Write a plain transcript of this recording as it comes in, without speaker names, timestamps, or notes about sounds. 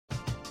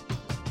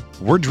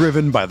We're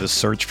driven by the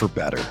search for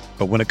better.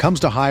 But when it comes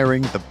to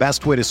hiring, the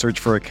best way to search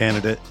for a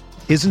candidate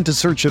isn't to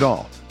search at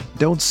all.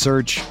 Don't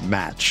search,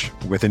 match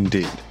with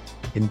Indeed.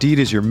 Indeed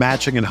is your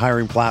matching and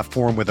hiring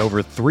platform with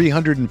over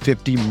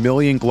 350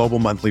 million global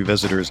monthly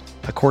visitors,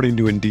 according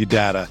to Indeed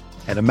data,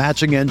 and a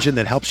matching engine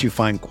that helps you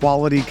find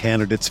quality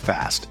candidates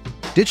fast.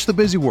 Ditch the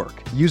busy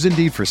work. Use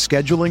Indeed for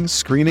scheduling,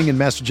 screening, and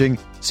messaging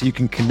so you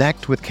can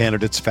connect with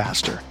candidates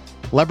faster.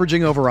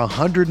 Leveraging over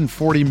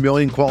 140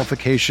 million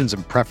qualifications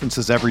and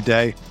preferences every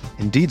day,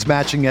 Indeed's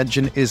matching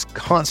engine is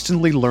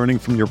constantly learning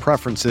from your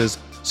preferences,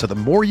 so the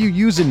more you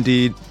use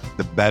Indeed,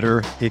 the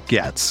better it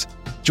gets.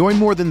 Join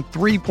more than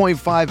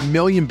 3.5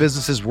 million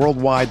businesses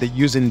worldwide that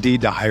use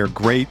Indeed to hire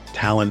great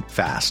talent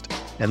fast.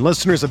 And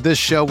listeners of this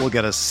show will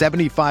get a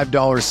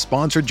 $75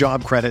 sponsored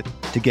job credit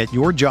to get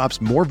your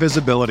jobs more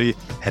visibility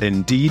at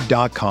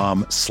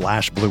Indeed.com/Blue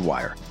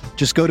Wire.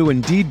 Just go to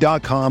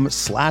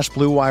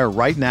Indeed.com/Blue Wire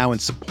right now and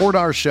support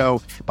our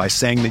show by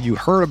saying that you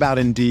heard about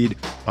Indeed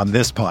on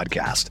this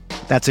podcast.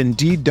 That's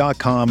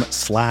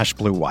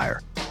Indeed.com/Blue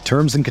Wire.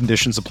 Terms and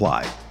conditions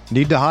apply.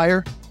 Need to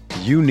hire?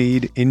 You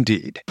need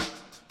Indeed.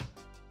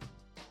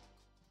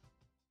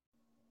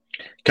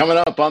 Coming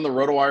up on the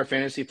RotoWire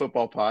Fantasy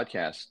Football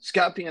Podcast,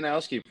 Scott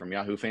Pianowski from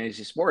Yahoo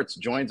Fantasy Sports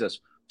joins us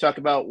to talk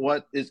about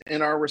what is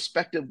in our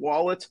respective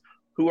wallets,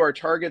 who our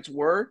targets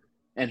were,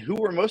 and who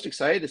we're most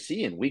excited to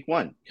see in Week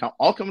 1.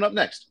 All coming up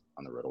next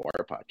on the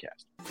RotoWire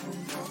Podcast.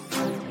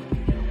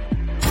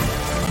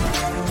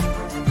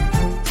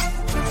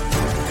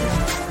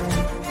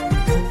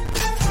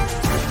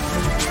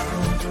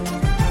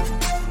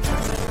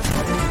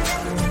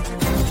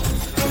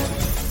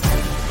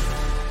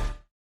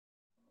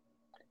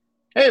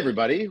 Hey,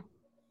 everybody.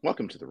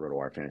 Welcome to the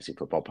RotoWire Fantasy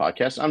Football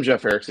Podcast. I'm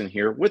Jeff Erickson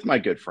here with my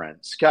good friend,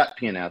 Scott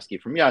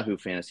Pianowski from Yahoo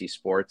Fantasy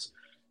Sports.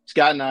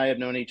 Scott and I have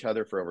known each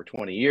other for over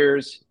 20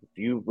 years. If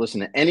you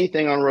listen to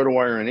anything on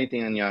RotoWire or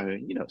anything on Yahoo,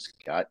 you know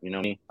Scott, you know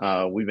me.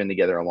 We've been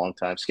together a long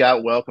time.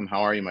 Scott, welcome.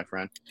 How are you, my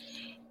friend?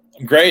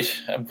 I'm great.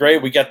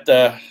 We got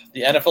the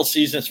NFL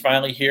season is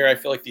finally here. I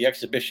feel like the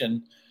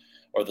exhibition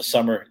or the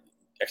summer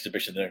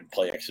exhibition, they don't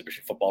play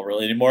exhibition football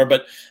really anymore,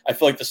 but I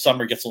feel like the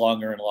summer gets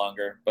longer and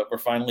longer. But we're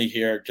finally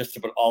here. Just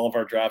about all of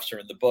our drafts are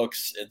in the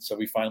books, and so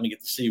we finally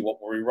get to see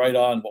what were we right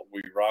on, what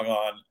were we wrong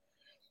on,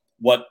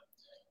 what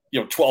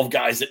 12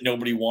 guys that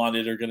nobody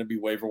wanted are going to be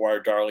waiver wire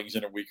darlings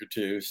in a week or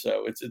two.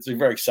 So it's a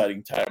very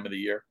exciting time of the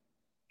year.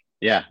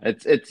 Yeah,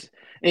 it's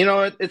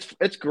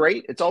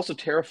great. It's also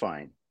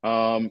terrifying.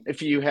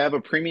 If you have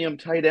a premium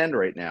tight end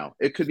right now,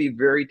 it could be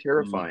very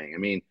terrifying. Mm-hmm. I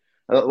mean,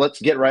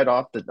 let's get right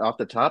off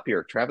the top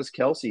here. Travis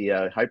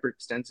Kelce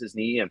hyperextends his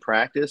knee in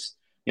practice.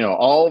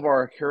 All of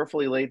our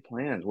carefully laid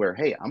plans where,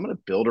 hey, I'm going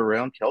to build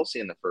around Kelce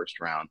in the first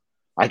round.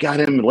 I got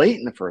him late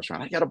in the first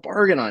round. I got a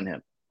bargain on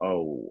him.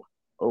 Oh,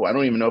 I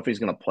don't even know if he's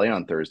going to play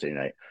on Thursday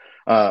night.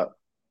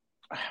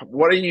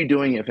 What are you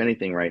doing, if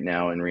anything, right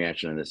now in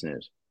reaction to this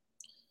news?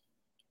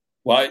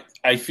 Well,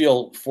 I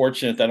feel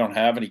fortunate that I don't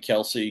have any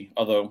Kelce,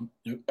 although,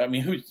 I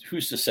mean,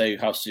 who's to say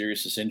how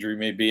serious this injury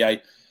may be?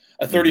 A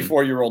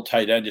 34-year-old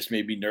tight end just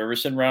made me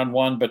nervous in round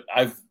one, but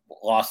I've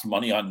lost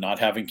money on not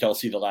having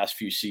Kelce the last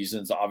few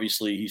seasons.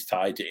 Obviously, he's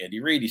tied to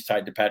Andy Reid. He's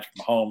tied to Patrick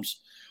Mahomes.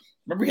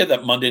 Remember he had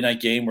that Monday night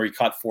game where he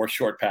caught 4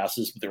 short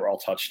passes, but they were all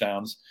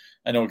touchdowns.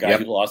 I know a guy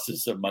who lost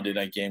his Monday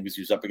night game because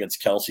he was up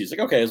against Kelce. He's like,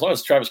 okay, as long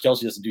as Travis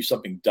Kelce doesn't do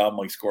something dumb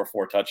like score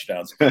 4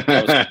 touchdowns,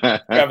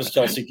 Travis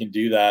Kelce can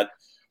do that.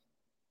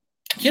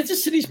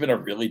 Kansas City's been a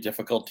really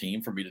difficult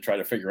team for me to try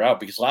to figure out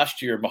because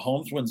last year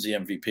Mahomes wins the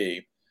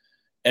MVP.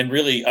 And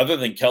really, other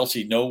than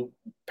Kelce, no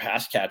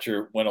pass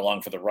catcher went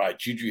along for the ride.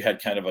 Juju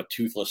had kind of a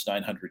toothless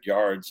 900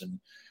 yards.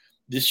 And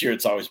this year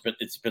it's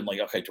been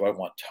like, okay, do I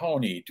want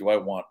Tony? Do I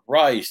want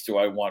Rice? Do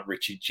I want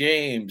Richie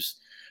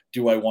James?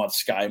 Do I want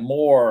Sky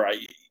Moore?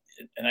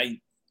 I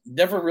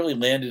never really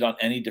landed on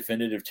any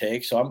definitive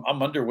take. So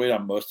I'm underweight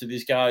on most of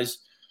these guys,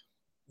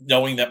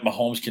 knowing that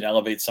Mahomes can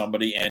elevate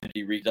somebody,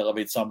 Andy Reid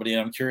elevates somebody.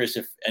 And I'm curious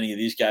if any of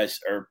these guys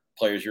are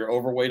players you're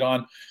overweight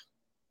on.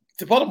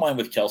 The bottom line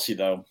with Kelce,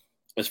 though,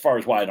 as far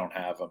as why I don't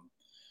have him,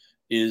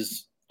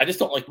 is I just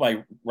don't like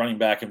my running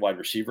back and wide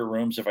receiver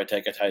rooms if I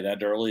take a tight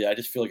end early. I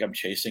just feel like I'm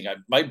chasing.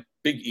 My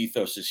big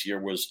ethos this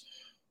year was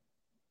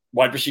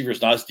wide receiver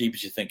is not as deep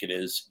as you think it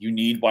is. You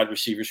need wide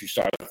receivers who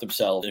start with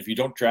themselves. And if you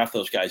don't draft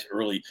those guys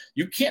early,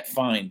 you can't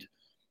find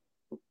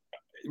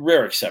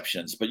rare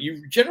exceptions, but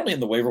you generally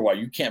in the waiver wire,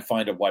 you can't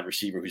find a wide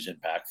receiver who's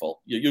impactful.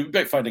 You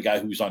might find a guy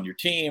who's on your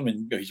team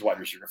and he's wide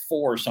receiver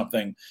 4 or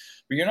something,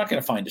 but you're not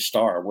going to find a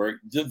star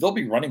where there'll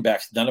be running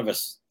backs none of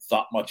us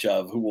thought much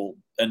of who will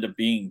end up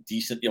being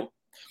decent.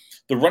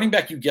 The running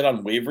back you get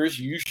on waivers,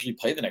 you usually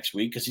play the next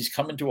week because he's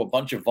coming to a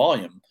bunch of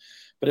volume.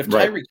 But if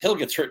Tyreek Hill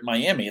gets hurt in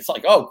Miami, it's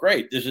like, oh,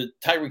 great, there's a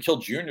Tyreek Hill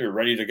Jr.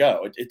 ready to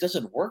go. It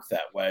doesn't work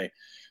that way.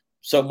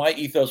 So my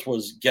ethos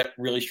was get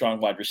really strong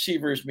wide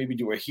receivers, maybe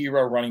do a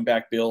hero running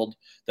back build.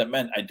 That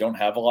meant I don't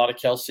have a lot of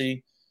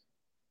Kelce.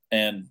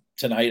 And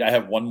tonight I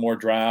have one more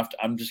draft.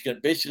 I'm just going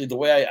to basically the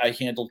way I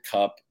handled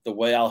Kupp, the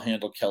way I'll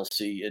handle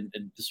Kelce, and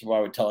this is what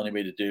I would tell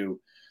anybody to do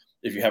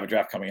if you have a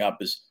draft coming up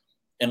is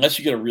unless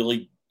you get a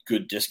really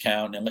good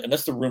discount, and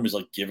unless the room is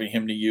like giving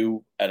him to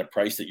you at a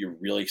price that you're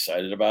really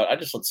excited about, I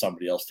just let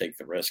somebody else take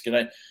the risk.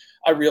 And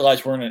I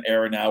realize we're in an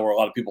era now where a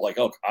lot of people are like,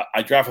 oh,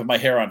 I draft with my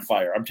hair on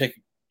fire. I'm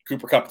taking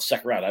Cooper Kupp in the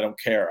second round. I don't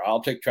care.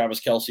 I'll take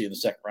Travis Kelce in the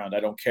second round. I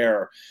don't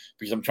care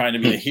because I'm trying to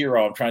be the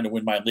hero. I'm trying to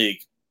win my league.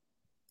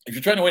 If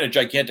you're trying to win a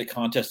gigantic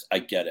contest, I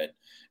get it.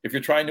 If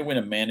you're trying to win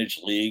a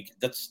managed league,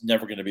 that's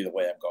never going to be the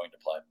way I'm going to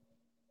play.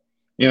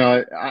 You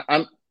know,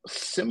 I'm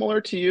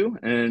similar to you,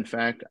 and in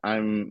fact,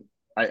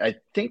 I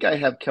think I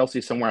have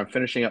Kelce somewhere. I'm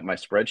finishing up my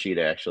spreadsheet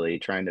actually,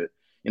 trying to,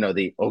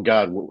 oh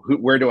God,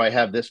 where do I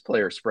have this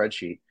player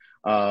spreadsheet?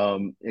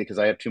 Because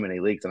I have too many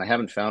leagues, and I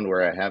haven't found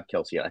where I have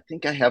Kelce yet. I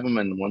think I have him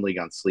in one league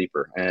on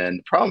Sleeper, and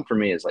the problem for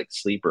me is like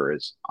Sleeper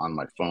is on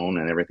my phone,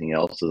 and everything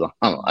else is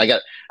on.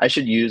 I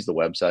should use the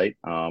website,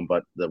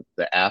 but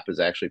the app is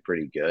actually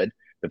pretty good.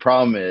 The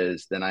problem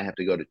is then I have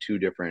to go to two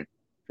different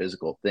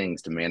physical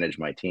things to manage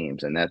my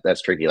teams, and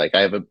that's tricky. Like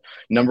I have a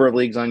number of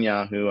leagues on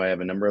Yahoo, I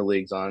have a number of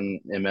leagues on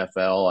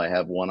MFL, I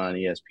have one on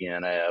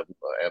ESPN, I have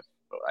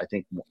I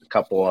think a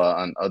couple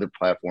on other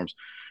platforms.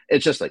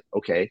 It's just like,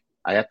 okay,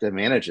 I have to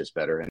manage this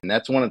better, and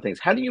that's one of the things.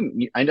 How do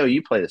you? I know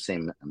you play the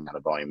same amount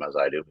of volume as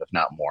I do, if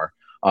not more.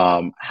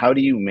 How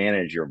do you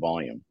manage your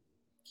volume?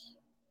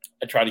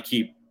 I try to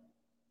keep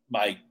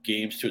my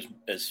games to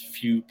as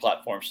few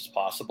platforms as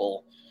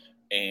possible,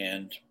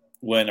 and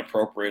when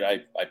appropriate,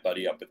 I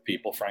buddy up with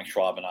people. Frank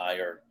Schwab and I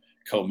are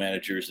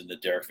co-managers in the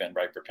Derek Van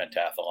Riper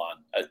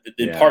Pentathlon,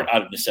 in part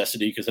out of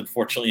necessity, because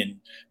unfortunately in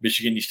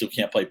Michigan you still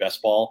can't play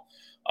best ball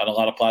on a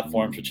lot of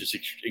platforms, which is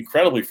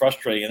incredibly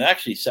frustrating, and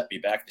actually set me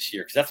back this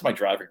year because that's my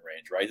driving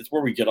range, right? It's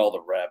where we get all the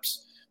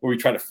reps, where we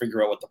try to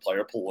figure out what the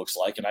player pool looks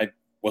like, and I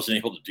wasn't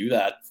able to do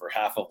that for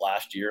half of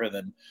last year and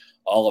then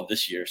all of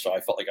this year, so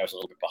I felt like I was a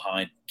little bit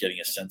behind getting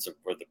a sense of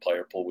where the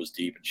player pool was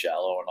deep and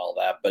shallow and all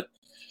that. But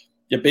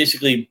yeah,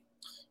 basically,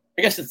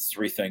 I guess it's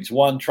three things.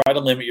 One, try to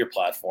limit your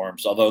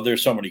platforms, although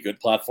there's so many good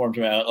platforms.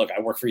 I mean, look, I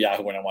work for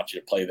Yahoo and I want you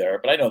to play there,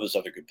 but I know there's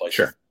other good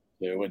places to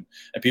do, and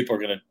people are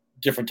going to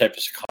different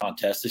types of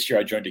contests. This year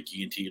I joined a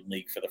Guillotine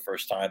League for the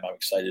first time. I'm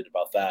excited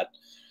about that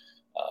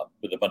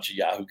with a bunch of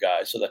Yahoo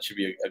guys, so that should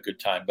be a good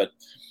time. But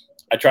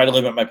I try to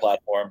limit my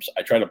platforms.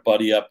 I try to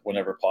buddy up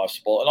whenever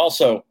possible. And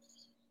also,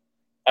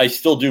 I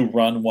still do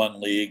run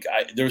one league.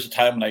 There was a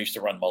time when I used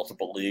to run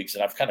multiple leagues,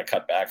 and I've kind of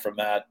cut back from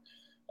that.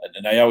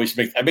 And I always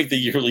make the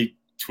yearly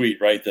tweet,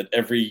 right, that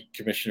every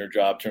commissioner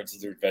job turns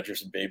into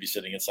adventures in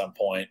babysitting at some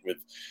point, with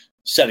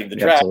setting the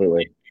draft,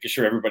 making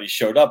sure everybody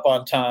showed up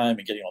on time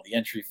and getting all the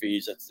entry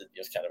fees. That's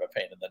just kind of a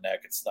pain in the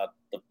neck. It's not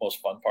the most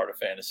fun part of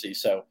fantasy.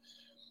 So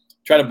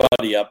try to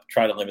buddy up,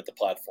 try to limit the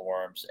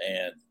platforms,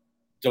 and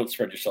don't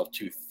spread yourself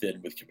too thin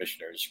with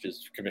commissioner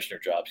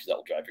jobs, because that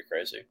will drive you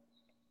crazy.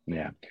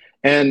 Yeah.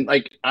 And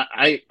like,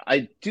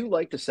 I do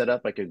like to set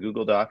up like a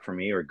Google Doc for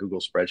me, or a Google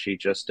spreadsheet,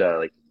 just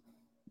like,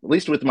 at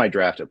least with my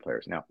drafted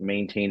players. Now,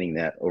 maintaining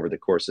that over the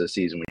course of the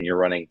season, when you're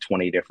running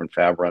 20 different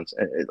fab runs,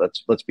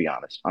 let's be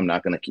honest, I'm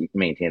not going to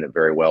maintain it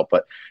very well,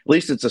 but at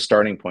least it's a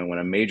starting point. When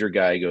a major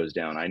guy goes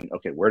down,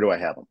 okay, where do I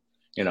have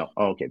him?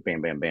 Okay,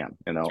 bam, bam, bam.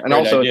 And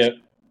also,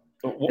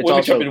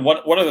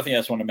 one other thing I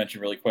just want to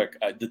mention really quick.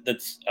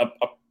 That's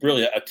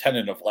really a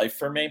tenet of life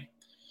for me.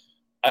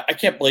 I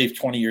can't believe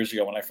 20 years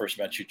ago when I first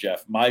met you,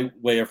 Jeff, my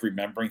way of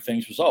remembering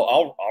things was,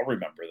 I'll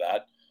remember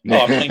that.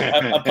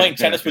 I'm playing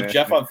tennis with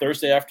Jeff on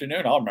Thursday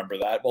afternoon. I'll remember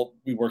that. Well,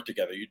 we work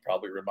together. You'd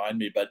probably remind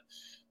me, but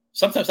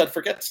sometimes I'd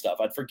forget stuff.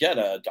 I'd forget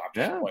a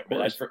doctor's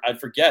appointment. I'd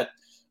forget,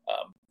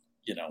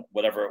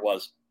 whatever it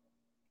was.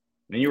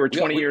 And you were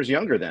 20 years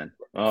younger then.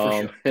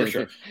 For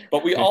sure.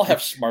 But we all have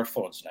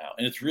smartphones now,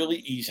 and it's really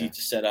easy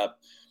to set up.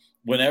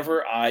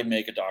 Whenever I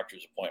make a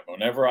doctor's appointment,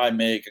 whenever I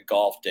make a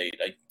golf date,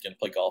 I can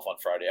play golf on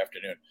Friday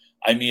afternoon.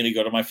 I immediately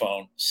go to my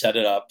phone, set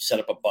up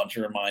a bunch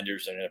of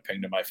reminders, and a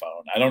ping to my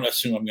phone. I don't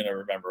assume I'm going to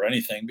remember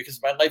anything,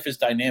 because my life is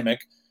dynamic,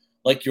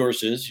 like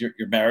yours is. You're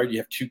married, you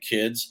have 2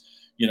 kids.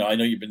 I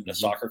know you've been a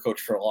soccer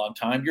coach for a long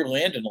time. You're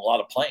landing a lot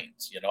of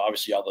planes.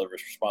 Obviously all the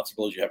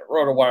responsibilities you have at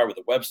RotoWire, with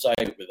a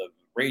website, with a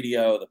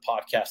radio, the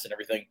podcast, and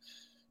everything.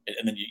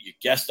 And then you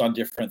guest on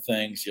different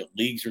things.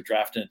 Leagues are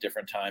drafting at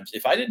different times.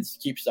 If I didn't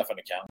keep stuff on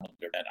a calendar,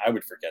 man, I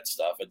would forget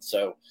stuff. And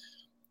so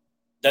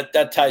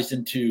that ties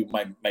into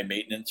my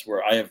maintenance,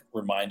 where I have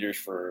reminders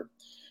for,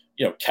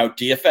 tout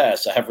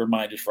DFS. I have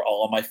reminders for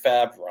all of my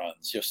fab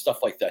runs, stuff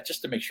like that,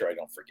 just to make sure I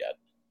don't forget.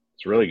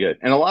 It's really good.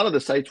 And a lot of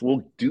the sites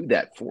will do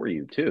that for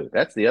you too.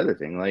 That's the other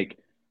thing. Like,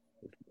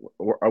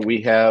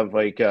 we have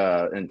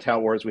in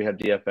Tout Wars, we have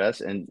DFS,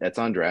 and that's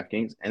on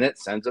DraftKings, and it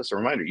sends us a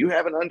reminder. You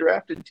have an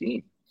undrafted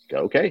team.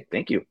 Okay,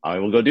 thank you. I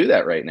will go do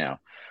that right now.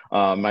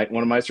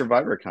 One of my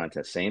Survivor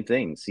contests, same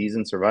thing.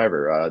 Season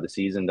Survivor,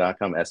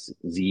 theseason.com,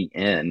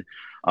 SZN.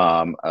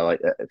 I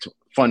like it's a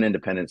fun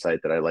independent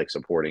site that I like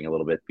supporting a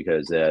little bit,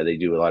 because they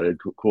do a lot of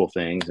cool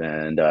things,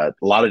 and a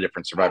lot of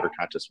different Survivor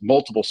contests,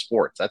 multiple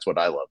sports. That's what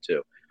I love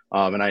too.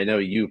 And I know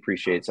you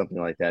appreciate something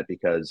like that,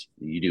 because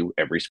you do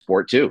every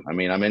sport too. I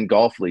mean, I'm in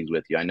golf leagues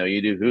with you. I know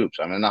you do hoops.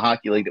 I'm in the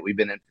hockey league that we've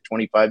been in for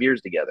 25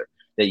 years together,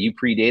 that you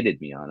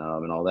predated me on,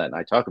 and all that. And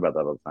I talk about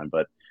that all the time.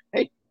 But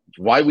hey,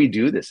 why we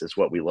do this. Is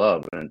what we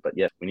love. But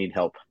yes, we need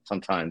help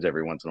sometimes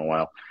every once in a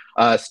while.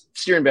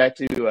 Steering back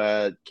to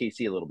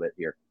KC a little bit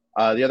here.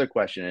 The other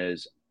question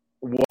is,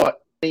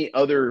 what any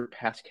other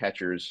pass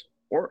catchers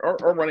or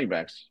running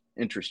backs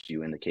interest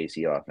you in the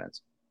KC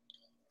offense?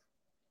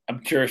 I'm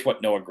curious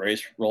what Noah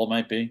Gray's role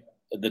might be.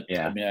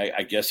 Yeah. I mean,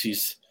 I guess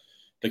he's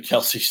the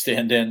Kelsey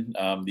stand-in,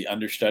 the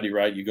understudy,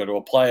 right? You go to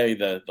a play,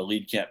 the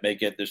lead can't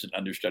make it. There's an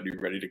understudy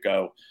ready to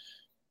go.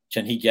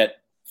 Can he get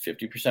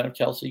 50% of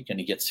Kelsey? Can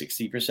he get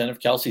 60% of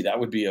Kelsey? That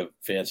would be a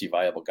fancy,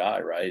 viable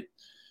guy, right?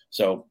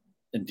 So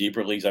in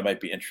deeper leagues, I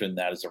might be interested in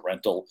that as a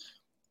rental.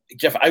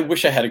 Jeff, I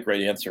wish I had a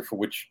great answer for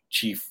which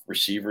chief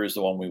receiver is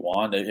the one we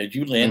want. Have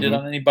you landed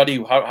on anybody?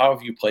 How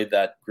have you played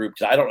that group?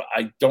 Because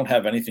I don't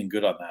have anything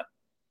good on that.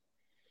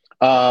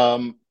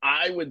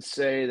 I would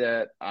say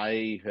that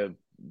I have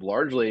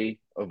largely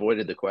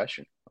avoided the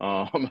question.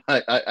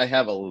 I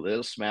have a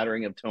little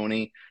smattering of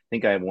Tony. I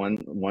think I have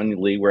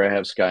one league where I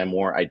have Sky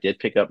Moore. I did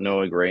pick up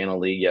Noah Gray in a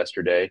league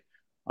yesterday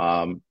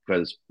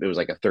because it was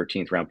like a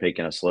 13th round pick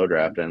in a slow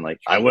draft, and like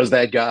I was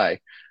that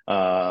guy.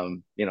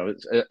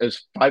 It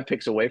was 5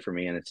 picks away from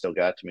me, and it still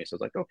got to me. So I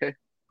was like, okay,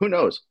 who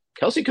knows?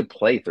 Kelsey could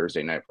play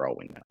Thursday night for all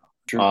we know.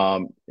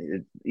 Sure.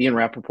 Ian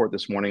Rappaport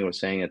this morning was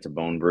saying it's a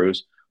bone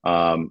bruise.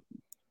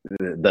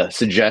 The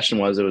suggestion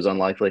was it was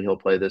unlikely he'll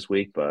play this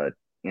week, but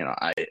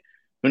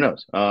who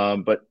knows?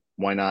 But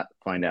why not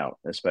find out,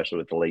 especially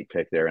with the late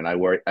pick there? And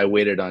I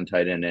waited on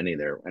tight end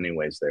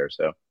anyways there,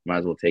 so might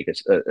as well take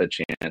a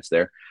chance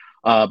there.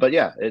 But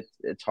yeah,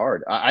 it's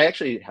hard. I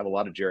actually have a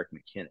lot of Jerick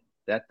McKinnon.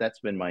 That's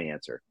been my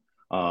answer.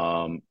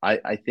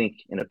 I think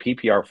in a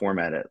PPR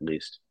format at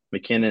least,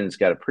 McKinnon has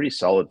got a pretty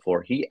solid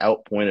floor. He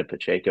outpointed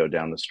Pacheco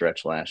down the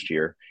stretch last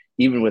year,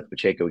 even with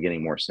Pacheco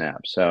getting more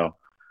snaps. So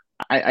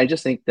I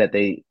just think that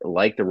they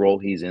like the role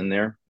he's in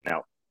there.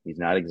 Now, he's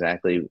not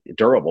exactly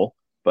durable,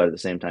 but at the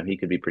same time, he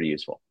could be pretty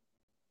useful.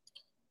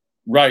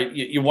 Right.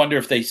 You wonder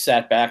if they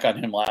sat back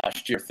on him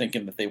last year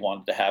thinking that they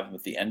wanted to have him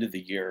at the end of the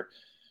year.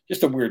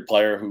 Just a weird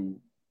player who,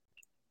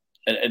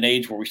 at an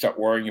age where we start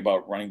worrying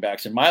about running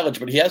backs and mileage,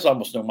 but he has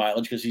almost no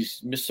mileage because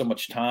he's missed so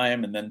much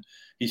time, and then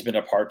he's been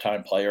a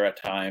part-time player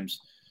at times.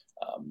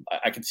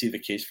 I can see the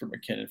case for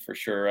McKinnon for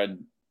sure.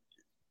 And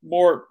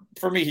more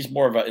for me, he's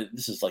more of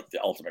this is like the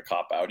ultimate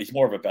cop-out. He's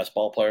more of a best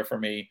ball player for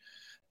me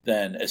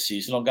than a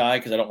seasonal guy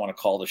because I don't want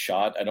to call the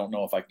shot. I don't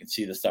know if I can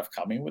see the stuff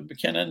coming with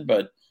McKinnon,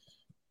 but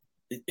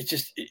it's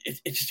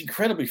just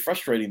incredibly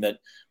frustrating that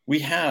we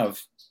have.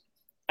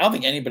 I don't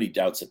think anybody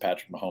doubts that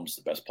Patrick Mahomes is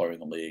the best player in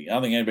the league. I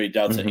don't think anybody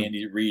doubts that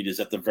Andy Reid is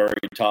at the very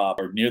top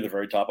or near the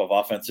very top of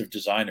offensive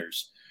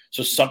designers.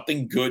 So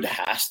something good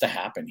has to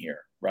happen here,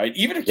 right?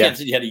 Even if Kansas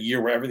City had a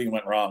year where everything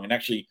went wrong, and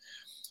actually.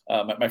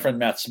 My friend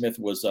Matt Smith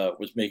was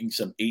making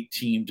some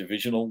 8-team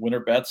divisional winner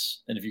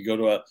bets, and if you go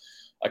to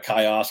a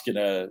kiosk in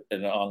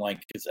an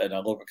online in a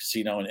local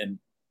casino and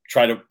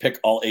try to pick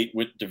all 8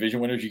 division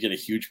winners, you get a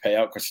huge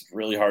payout because it's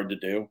really hard to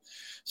do.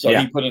 So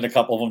he put in a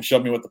couple of them,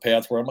 showed me what the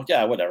payouts were. I'm like,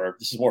 yeah, whatever.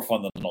 This is more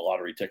fun than a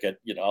lottery ticket.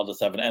 I'll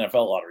just have an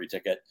NFL lottery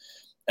ticket.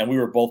 And we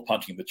were both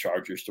punching the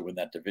Chargers to win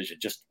that division.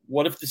 Just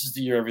what if this is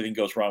the year everything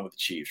goes wrong with the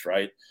Chiefs,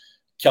 right?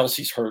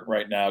 Kelsey's hurt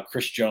right now.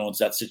 Chris Jones,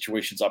 that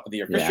situation's up in the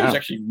air. Chris Jones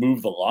actually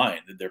moved the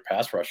line, their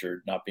pass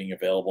rusher not being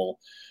available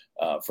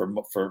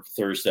for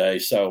Thursday.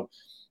 So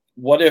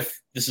what if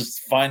this is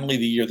finally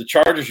the year? The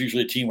Chargers are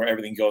usually a team where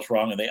everything goes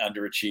wrong and they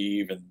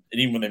underachieve. And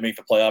even when they make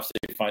the playoffs,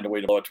 they find a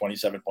way to blow a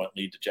 27-point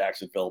lead to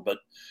Jacksonville. But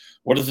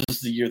what if this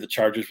is the year the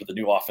Chargers with a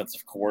new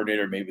offensive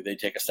coordinator, maybe they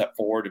take a step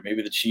forward and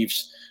maybe the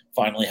Chiefs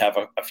finally have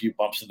a few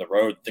bumps in the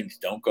road and things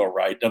don't go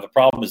right. Now, the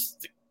problem is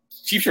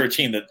Chiefs are a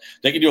team that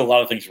they can do a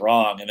lot of things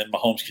wrong, and then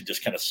Mahomes can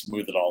just kind of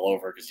smooth it all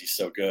over because he's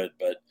so good.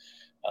 But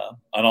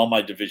on all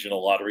my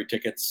divisional lottery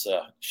tickets,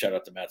 shout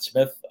out to Matt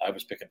Smith, I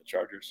was picking the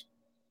Chargers.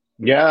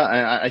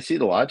 Yeah, I see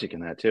the logic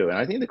in that too, and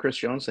I think the Chris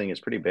Jones thing is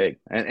pretty big.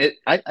 And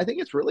I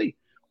think it's really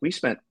we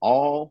spent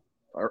all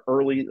our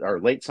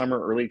late summer,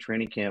 early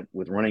training camp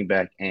with running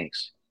back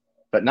angst,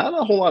 but not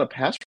a whole lot of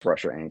pass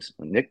rusher angst.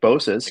 Nick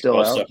Bosa is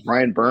still out.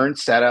 Brian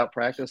Burns sat out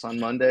practice on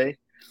Monday.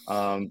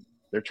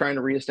 They're trying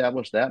to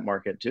reestablish that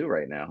market too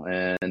right now,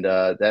 and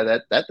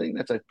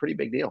that's a pretty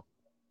big deal.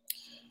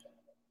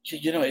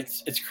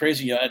 It's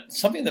crazy.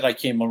 Something that I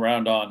came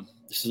around on.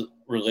 This is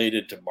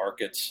related to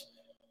markets.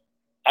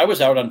 I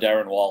was out on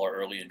Darren Waller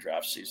early in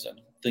draft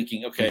season,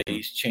 thinking, okay,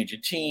 he's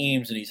changing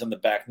teams and he's on the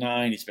back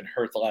 9. He's been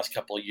hurt the last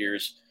couple of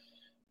years,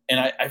 and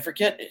I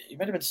forget. It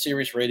might have been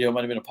Sirius Radio, it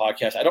might have been a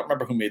podcast. I don't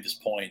remember who made this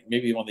point.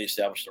 Maybe one of the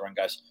established the run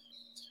guys.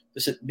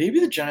 They said maybe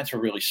the Giants were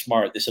really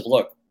smart. They said,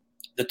 look.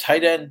 The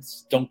tight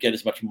ends don't get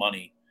as much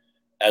money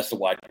as the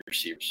wide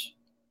receivers.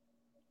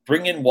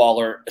 Bring in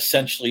Waller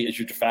essentially as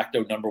your de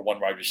facto number 1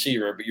 wide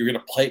receiver, but you're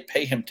going to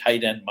pay him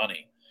tight end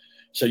money.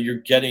 So you're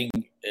getting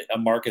a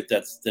market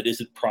that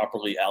isn't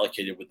properly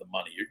allocated with the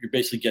money. You're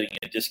basically getting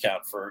a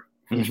discount for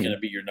who's going to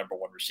be your number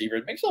 1 receiver.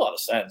 It makes a lot of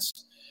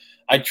sense.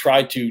 I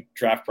tried to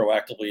draft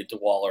proactively into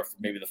Waller for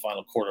maybe the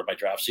final quarter of my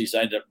draft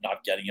season. I ended up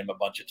not getting him a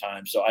bunch of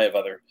times. So I have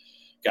other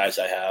guys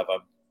I have.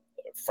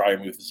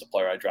 Fryermuth is a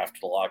player I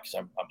drafted a lot because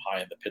I'm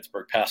high in the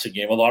Pittsburgh passing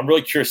game. Although I'm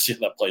really curious to see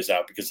how that plays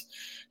out because,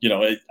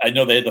 I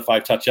know they had the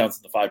 5 touchdowns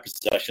and the 5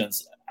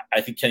 possessions. I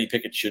think Kenny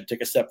Pickett should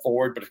take a step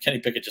forward, but if Kenny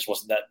Pickett just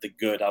wasn't that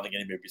good, I don't think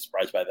anybody would be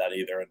surprised by that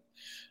either. And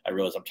I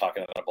realize I'm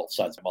talking on both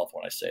sides of my mouth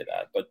when I say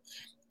that. But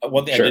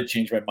one thing I did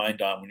change my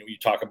mind on when you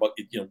talk about,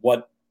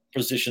 what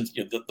positions,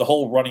 the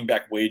whole running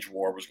back wage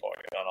war was going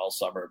on all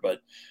summer,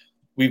 but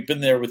we've been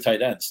there with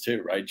tight ends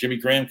too, right? Jimmy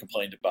Graham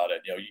complained about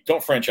it. You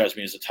don't franchise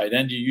me as a tight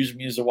end. You use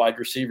me as a wide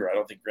receiver. I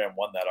don't think Graham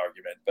won that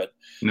argument, but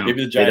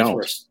maybe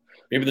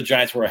the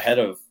Giants were ahead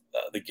of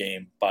the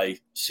game by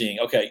seeing,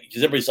 okay,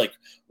 because everybody's like,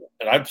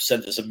 and I've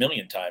said this a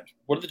million times,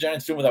 what are the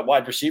Giants doing with that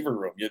wide receiver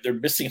room? They're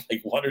missing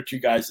like 1 or 2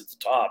 guys at the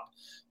top.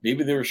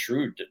 Maybe they were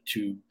shrewd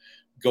to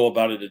go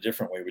about it a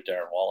different way with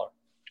Darren Waller.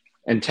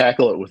 And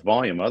tackle it with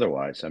volume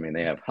otherwise. I mean,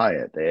 they have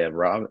Hyatt. They have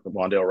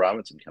Wan'Dale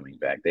Robinson coming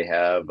back. They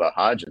have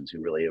Hodgins,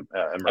 who really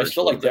emerged. I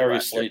still like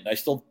Darius Slayton. I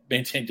still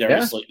maintain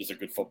Darius Slayton is a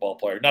good football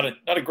player. Not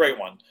a great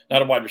one.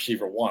 Not a wide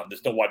receiver 1.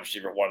 There's no wide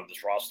receiver 1 on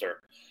this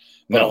roster.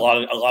 But a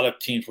lot of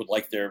teams would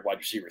like their wide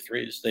receiver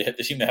 3s. They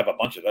seem to have a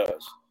bunch of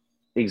those.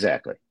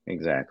 Exactly.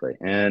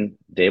 And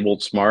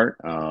Daboll's smart.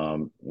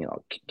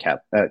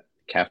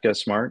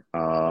 Kafka's smart.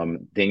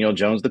 Daniel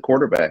Jones, the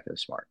quarterback,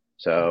 is smart.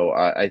 So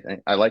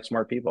I like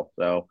smart people.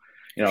 So,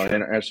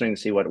 interesting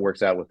to see what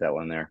works out with that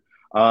one there.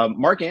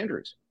 Mark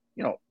Andrews,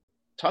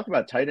 talk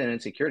about tight end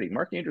insecurity.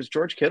 Mark Andrews,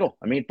 George Kittle.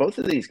 I mean, both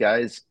of these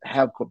guys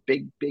have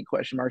big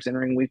question marks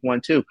entering week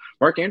 1 too.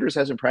 Mark Andrews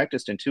hasn't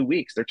practiced in 2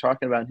 weeks. They're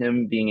talking about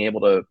him being able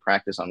to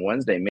practice on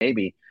Wednesday.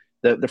 Maybe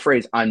the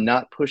phrase, I'm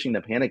not pushing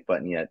the panic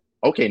button yet.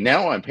 Okay,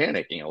 now I'm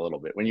panicking a little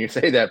bit when you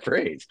say that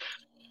phrase.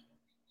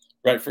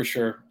 Right, for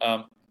sure.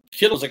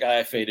 Kittle's a guy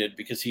I faded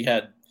because he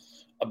had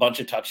a bunch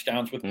of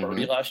touchdowns with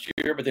Purdy last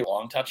year, but they were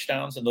long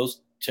touchdowns, and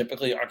those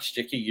typically aren't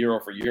sticky year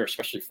over year,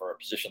 especially for a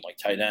position like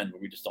tight end,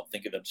 where we just don't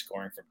think of them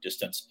scoring from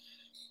distance.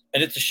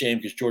 And it's a shame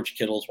because George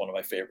Kittle is one of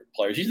my favorite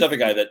players. He's another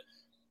guy that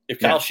if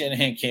Kyle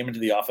Shanahan came into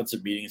the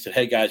offensive meeting and said,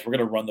 hey, guys, we're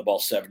going to run the ball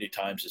 70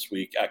 times this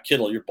week.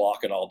 Kittle, you're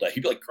blocking all day.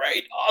 He'd be like,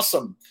 great,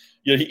 awesome.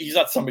 He's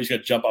not somebody who's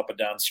going to jump up and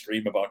down and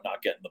scream about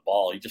not getting the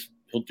ball.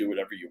 He'll do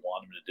whatever you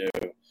want him to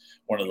do.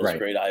 One of those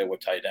great Iowa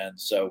tight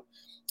ends. So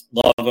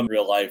love him in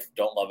real life,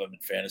 don't love him in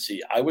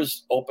fantasy. I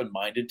was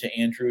open-minded to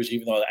Andrews,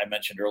 even though I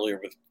mentioned earlier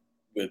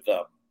with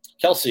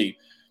Kelsey,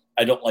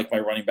 I don't like my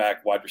running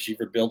back wide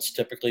receiver builds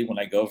typically when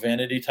I go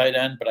vanity tight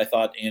end, but I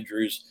thought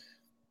Andrews,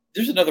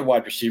 there's another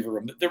wide receiver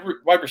room. The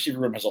wide receiver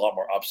room has a lot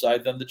more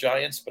upside than the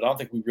Giants, but I don't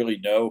think we really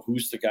know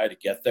who's the guy to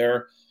get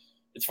there.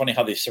 It's funny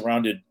how they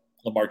surrounded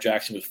Lamar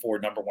Jackson with 4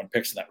 number 1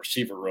 picks in that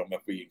receiver room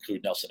if we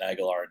include Nelson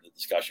Aguilar in the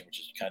discussion, which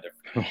is kind of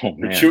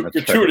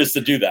gratuitous to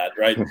do that,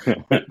 right?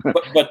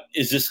 but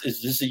is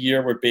this a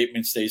year where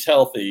Bateman stays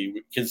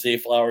healthy? Can Zay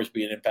Flowers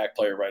be an impact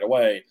player right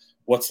away?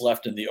 What's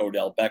left in the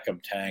Odell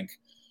Beckham tank?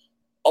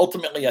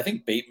 Ultimately, I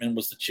think Bateman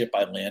was the chip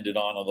I landed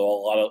on,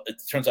 although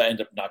it turns out I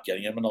ended up not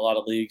getting him in a lot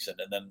of leagues. And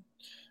then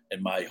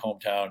in my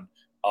hometown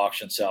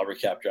auction salary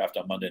cap draft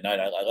on Monday night,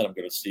 I let him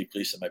go to Steve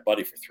Gleason, my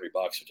buddy, for $3,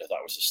 which I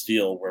thought was a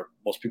steal, where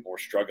most people were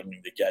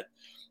struggling to get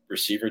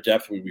receiver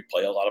depth. We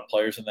play a lot of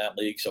players in that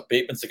league. So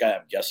Bateman's the guy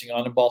I'm guessing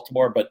on in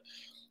Baltimore. But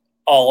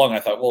all along I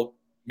thought, well,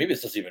 maybe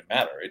this doesn't even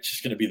matter. It's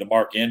just going to be the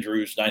Mark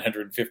Andrews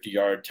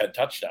 950-yard,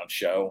 10-touchdown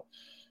show.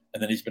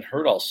 And then he's been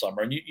hurt all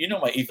summer. And you know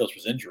my ethos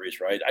was injuries,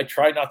 right? I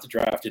try not to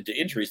draft into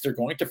injuries. They're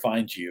going to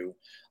find you.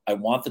 I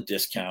want the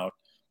discount.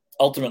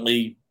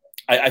 Ultimately,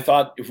 I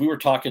thought if we were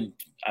talking,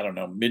 I don't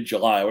know,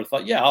 mid-July, I would have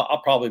thought,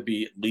 I'll probably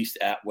be at least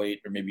at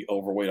weight or maybe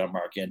overweight on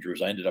Mark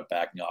Andrews. I ended up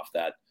backing off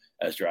that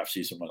as draft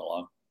season went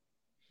along.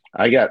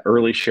 I got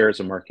early shares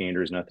of Mark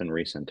Andrews, nothing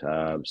recent.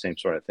 Same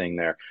sort of thing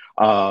there.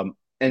 And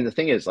the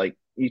thing is, like,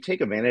 you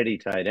take a vanity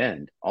tight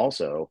end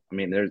also. I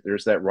mean,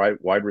 there's that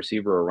wide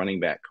receiver or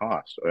running back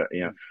cost.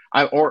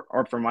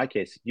 Or for my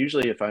case,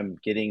 usually if I'm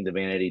getting the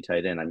vanity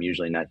tight end, I'm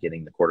usually not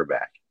getting the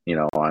quarterback.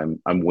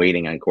 I'm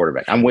waiting on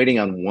quarterback. I'm waiting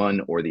on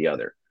one or the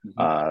other.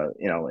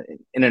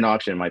 In an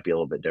auction, it might be a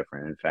little bit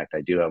different. In fact,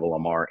 I do have a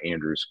Lamar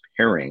Andrews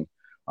pairing,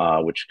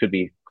 which could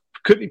be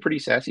pretty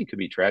sassy, could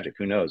be tragic.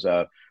 Who knows?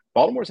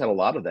 Baltimore's had a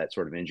lot of that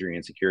sort of injury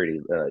insecurity.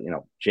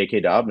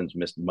 J.K. Dobbins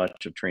missed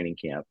much of training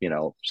camp.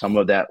 Some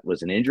of that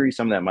was an injury.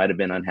 Some of that might have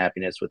been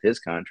unhappiness with his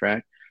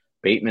contract.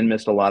 Bateman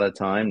missed a lot of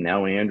time.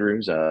 Now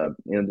Andrews,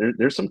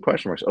 there's some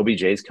question marks.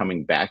 OBJ's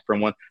coming back from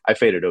one. I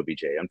faded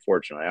OBJ,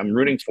 unfortunately. I'm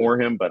rooting for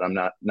him, but I'm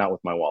not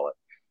with my wallet.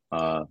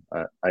 I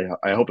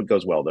hope it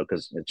goes well, though,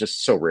 because it's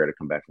just so rare to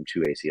come back from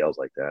 2 ACLs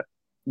like that.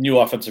 New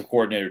offensive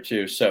coordinator,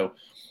 too. So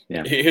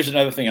here's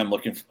another thing I'm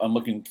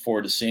looking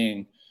forward to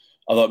seeing,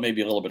 although it may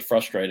be a little bit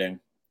frustrating.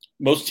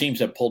 Most teams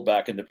have pulled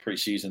back in the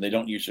preseason. They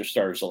don't use their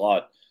starters a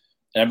lot.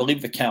 And I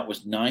believe the count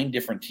was 9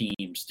 different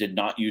teams did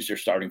not use their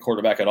starting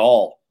quarterback at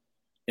all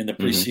in the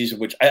preseason,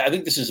 which I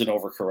think this is an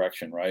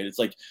overcorrection, right? It's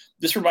like,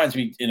 this reminds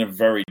me in a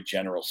very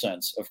general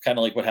sense of kind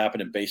of like what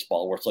happened in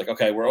baseball, where it's like,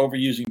 okay, we're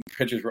overusing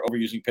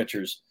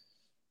pitchers.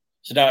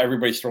 So now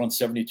everybody's throwing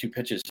 72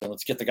 pitches, so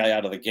let's get the guy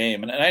out of the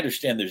game. And I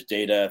understand there's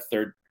data,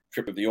 third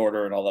trip of the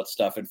order and all that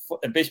stuff.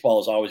 And baseball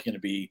is always going to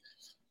be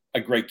a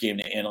great game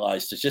to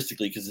analyze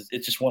statistically because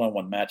it's just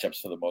one-on-one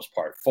matchups for the most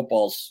part.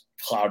 Football's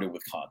clouded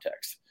with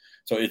context.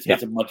 So it's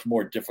a much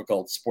more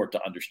difficult sport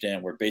to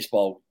understand, where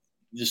baseball,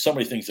 there's so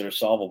many things that are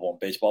solvable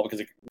in baseball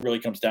because it really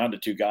comes down to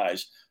two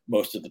guys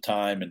most of the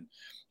time. And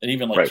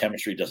even like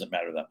chemistry doesn't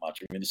matter that much.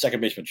 I mean, the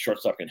second baseman,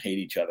 shortstop can hate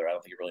each other. I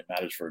don't think it really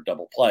matters for a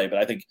double play, but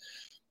I think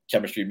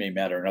chemistry may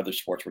matter in other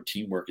sports where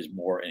teamwork is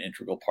more an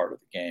integral part of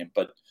the game.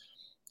 But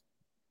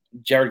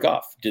Jared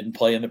Goff didn't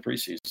play in the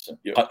preseason.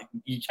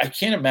 I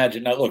can't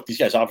imagine. Now, look, these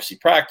guys obviously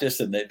practice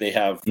and they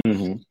have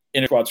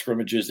inter-squad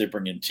scrimmages. They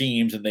bring in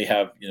teams and they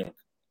have,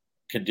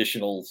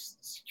 conditional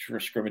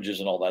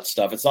scrimmages and all that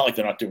stuff. It's not like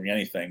they're not doing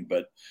anything,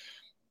 but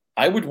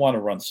I would want to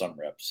run some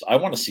reps. I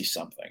want to see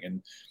something.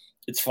 And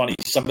it's funny,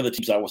 some of the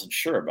teams I wasn't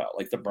sure about,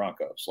 like the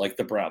Broncos, like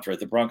the Browns, right?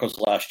 The Broncos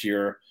last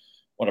year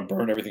want to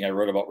burn everything I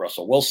wrote about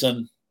Russell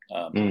Wilson.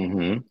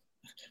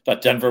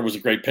 Thought Denver was a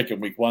great pick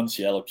in week 1.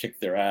 Seattle kicked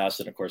their ass.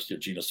 And of course,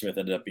 Geno Smith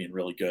ended up being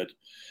really good.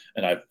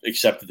 And I've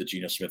accepted that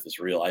Geno Smith is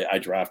real. I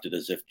drafted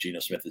as if Geno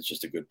Smith is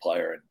just a good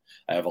player. And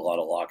I have a lot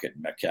of Lockett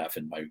and Metcalf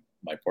in my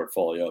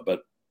portfolio.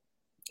 But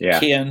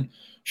can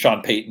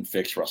Sean Payton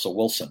fix Russell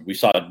Wilson? We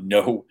saw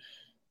no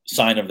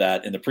sign of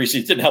that in the preseason.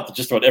 It didn't help that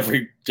just about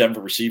every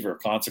Denver receiver of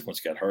consequence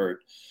got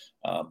hurt.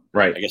 I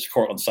guess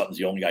Cortland Sutton's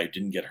the only guy who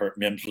didn't get hurt.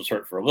 Mims was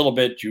hurt for a little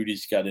bit.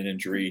 Judy's got an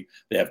injury.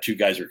 They have two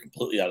guys who are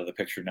completely out of the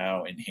picture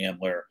now in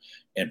Hamler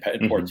and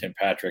poor Tim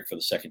Patrick for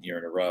the second year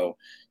in a row.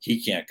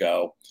 He can't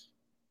go.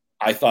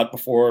 I thought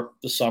before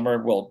the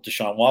summer, well,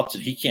 Deshaun Watson,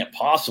 he can't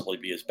possibly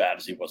be as bad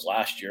as he was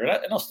last year.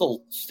 And I'll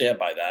still stand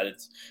by that.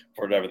 It's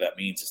for whatever that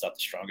means. It's not the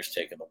strongest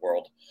take in the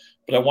world.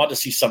 But I wanted to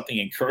see something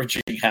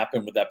encouraging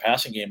happen with that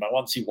passing game. I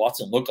wanted to see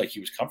Watson look like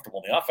he was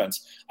comfortable in the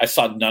offense. I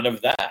saw none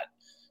of that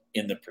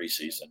in the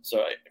preseason.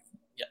 So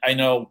I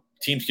know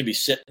teams can be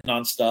sitting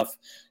on stuff.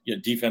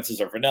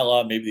 Defenses are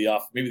vanilla. Maybe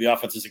the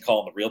offense isn't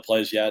calling the real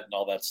plays yet and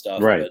all that stuff.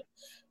 Right.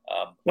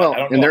 But, I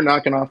don't know. They're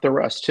knocking off the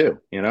rust too,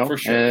 For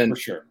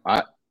sure.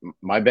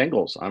 My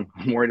Bengals, I'm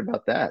worried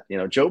about that.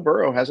 Joe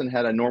Burrow hasn't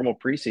had a normal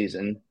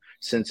preseason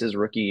since his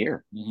rookie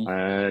year.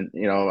 And,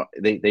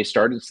 they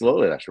started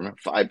slowly last year.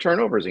 5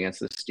 turnovers against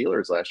the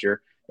Steelers last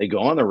year. They go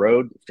on the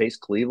road, face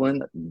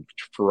Cleveland,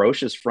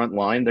 ferocious front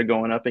line they're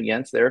going up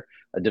against there,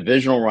 a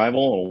divisional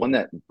rival, and one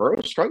that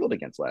Burrow struggled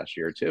against last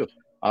year too.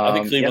 I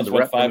think Cleveland's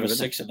won 5 or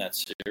 6 in that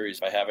series,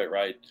 if I have it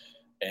right.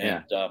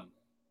 And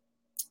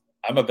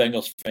I'm a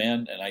Bengals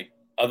fan, and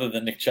other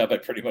than Nick Chubb, I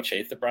pretty much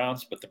hate the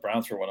Browns, but the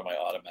Browns were one of my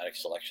automatic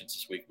selections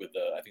this week with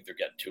I think they're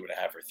getting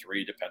 2.5 or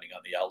 3, depending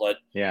on the outlet.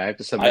 Yeah, I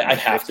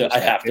have to I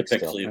have to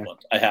pick Cleveland.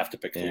 I have to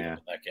pick Cleveland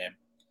in that game.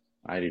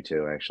 I do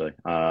too, actually.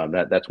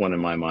 That's one in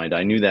my mind.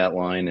 I knew that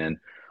line, and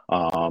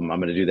I'm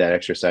going to do that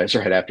exercise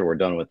right after we're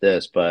done with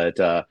this. But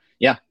I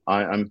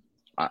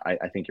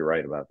think you're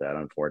right about that.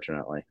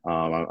 Unfortunately,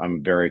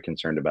 I'm very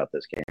concerned about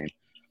this game.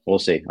 We'll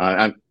see.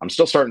 I'm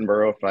still starting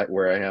Burrow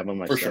where I have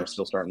him. I'm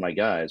still starting my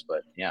guys,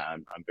 but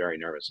I'm very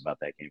nervous about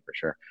that game for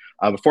sure.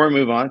 Before we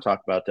move on,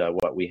 talk about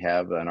what we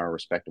have in our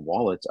respective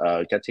wallets.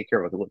 Got to take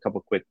care of a couple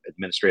of quick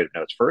administrative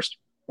notes. First,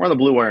 we're on the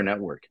Blue Wire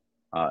Network.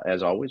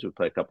 As always, we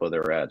play a couple of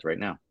their ads right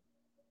now.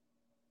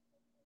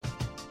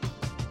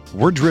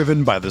 We're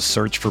driven by the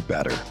search for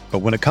better. But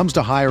when it comes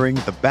to hiring,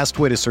 the best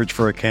way to search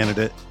for a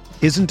candidate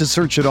isn't to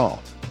search at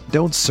all.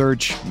 Don't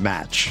search,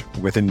 match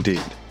with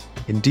Indeed.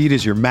 Indeed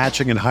is your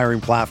matching and hiring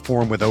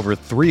platform with over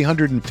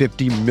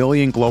 350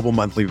 million global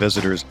monthly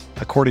visitors,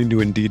 according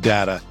to Indeed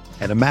data,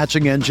 and a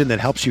matching engine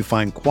that helps you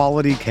find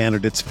quality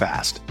candidates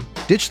fast.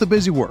 Ditch the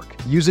busy work.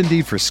 Use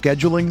Indeed for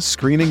scheduling,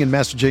 screening, and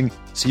messaging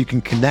so you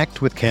can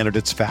connect with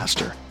candidates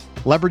faster.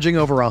 Leveraging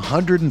over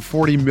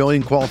 140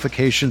 million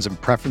qualifications and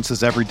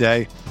preferences every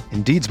day,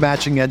 Indeed's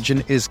matching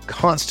engine is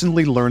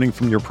constantly learning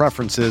from your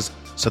preferences,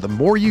 so the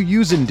more you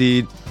use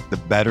Indeed, the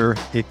better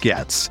it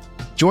gets.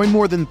 Join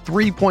more than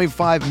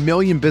 3.5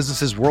 million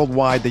businesses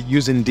worldwide that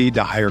use Indeed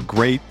to hire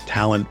great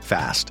talent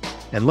fast.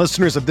 And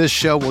listeners of this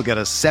show will get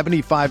a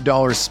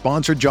 $75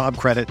 sponsored job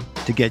credit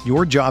to get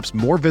your jobs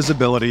more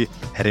visibility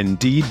at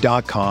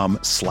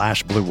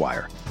Indeed.com/Blue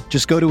Wire.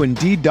 Just go to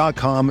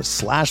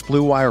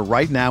Indeed.com/Blue Wire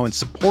right now and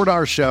support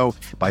our show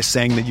by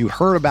saying that you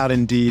heard about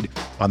Indeed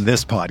on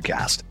this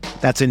podcast.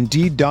 That's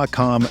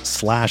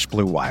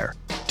Indeed.com/Blue Wire.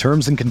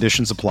 Terms and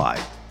conditions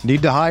apply.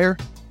 Need to hire?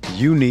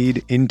 You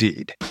need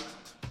Indeed.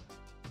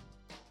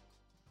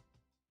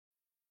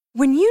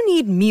 When you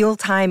need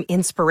mealtime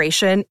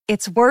inspiration,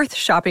 it's worth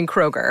shopping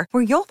Kroger,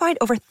 where you'll find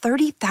over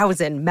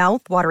 30,000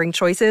 mouth-watering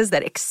choices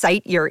that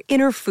excite your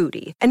inner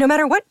foodie. And no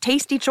matter what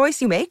tasty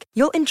choice you make,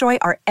 you'll enjoy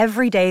our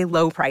everyday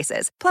low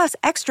prices, plus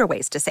extra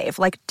ways to save,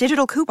 like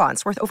digital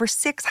coupons worth over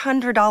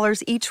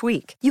 $600 each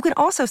week. You can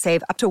also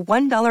save up to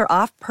 $1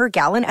 off per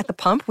gallon at the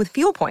pump with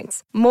fuel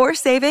points. More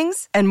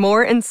savings and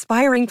more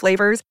inspiring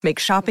flavors make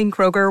shopping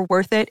Kroger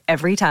worth it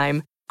every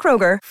time.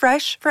 Kroger,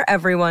 fresh for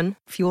everyone.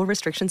 Fuel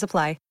restrictions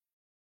apply.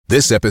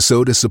 This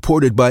episode is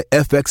supported by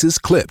FX's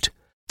Clipped,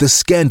 the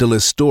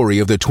scandalous story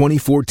of the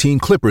 2014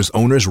 Clippers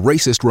owner's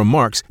racist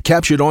remarks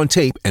captured on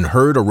tape and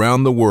heard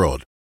around the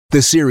world.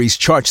 The series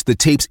charts the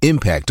tape's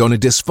impact on a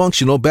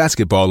dysfunctional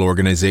basketball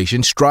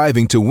organization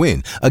striving to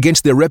win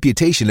against their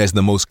reputation as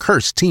the most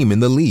cursed team in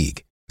the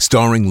league.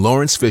 Starring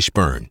Lawrence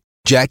Fishburne,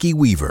 Jackie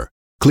Weaver,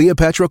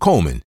 Cleopatra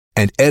Coleman,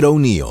 and Ed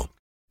O'Neill.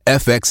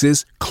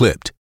 FX's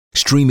Clipped,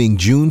 streaming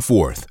June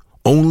 4th,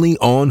 only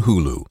on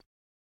Hulu.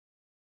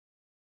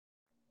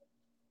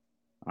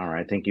 All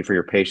right. Thank you for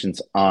your patience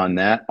on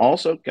that.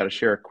 Also, got to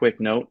share a quick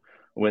note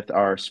with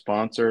our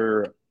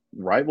sponsor,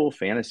 Rival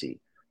Fantasy.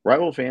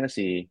 Rival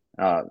Fantasy,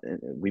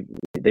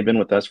 they've been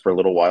with us for a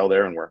little while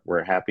there, and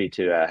we're happy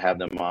to have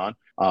them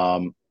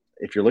on.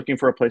 If you're looking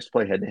for a place to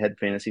play head-to-head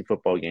fantasy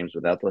football games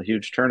without the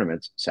huge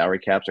tournaments, salary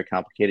caps, or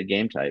complicated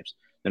game types,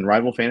 then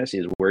Rival Fantasy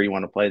is where you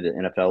want to play this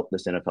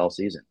NFL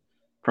season.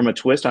 From a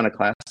twist on a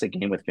classic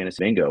game with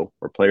Fantasy Bingo,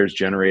 where players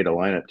generate a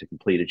lineup to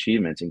complete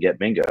achievements and get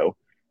bingo,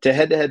 to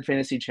head-to-head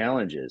fantasy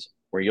challenges,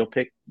 where you'll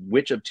pick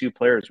which of two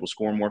players will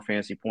score more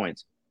fantasy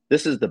points.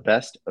 This is the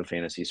best of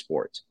fantasy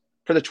sports.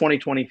 For the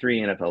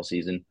 2023 NFL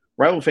season,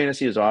 Rival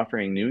Fantasy is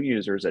offering new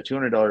users a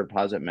 $200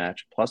 deposit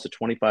match plus a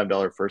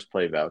 $25 first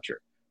play voucher.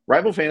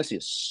 Rival Fantasy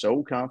is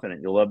so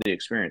confident you'll love the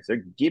experience.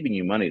 They're giving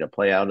you money to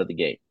play out of the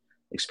gate.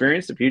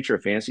 Experience the future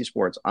of fantasy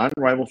sports on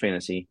Rival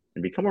Fantasy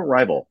and become a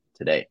rival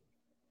today.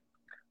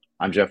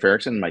 I'm Jeff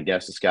Erickson. My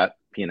guest is Scott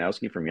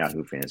Pianowski from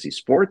Yahoo Fantasy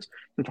Sports.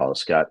 You can follow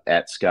Scott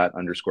at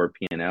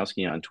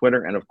Scott_Pianowski on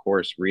Twitter. And, of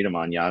course, read him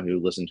on Yahoo,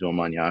 listen to him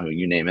on Yahoo,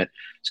 you name it.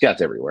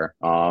 Scott's everywhere.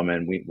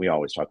 And we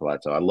always talk a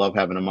lot. So I love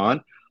having him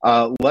on.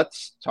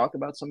 Let's talk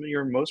about some of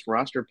your most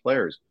rostered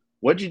players.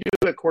 What did you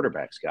do at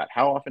quarterback, Scott?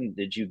 How often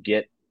did you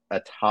get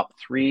a top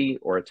 3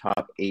 or a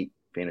top 8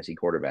 fantasy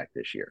quarterback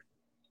this year?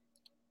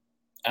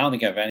 I don't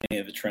think I have any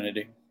of the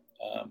Trinity.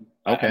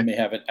 Okay. I may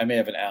have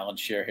an Allen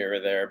share here or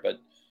there, but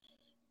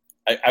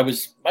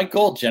my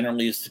goal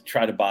generally is to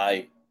try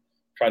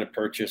to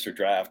purchase or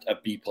draft a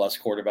B+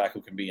 quarterback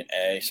who can be an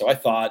A. So I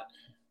thought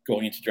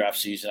going into draft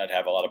season, I'd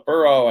have a lot of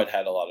Burrow. I'd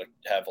have a lot of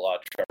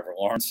Trevor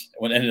Lawrence.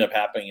 And what ended up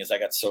happening is I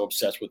got so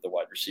obsessed with the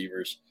wide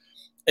receivers.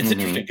 It's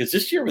interesting because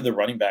this year with the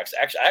running backs,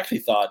 I actually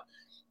thought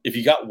if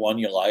you got one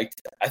you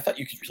liked, I thought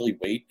you could really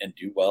wait and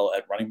do well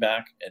at running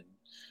back. And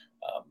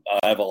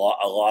I have a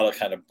lot of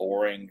kind of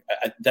boring.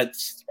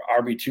 That's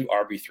RB2,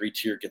 RB3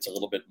 tier gets a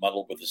little bit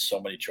muddled with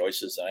so many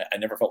choices. And I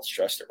never felt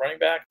stressed at running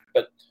back,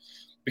 but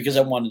because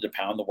I wanted to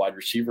pound the wide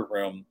receiver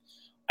room,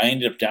 I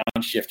ended up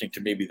downshifting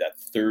to maybe that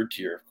third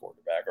tier of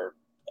quarterback or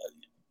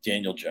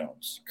Daniel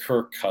Jones,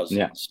 Kirk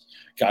Cousins,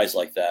 guys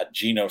like that,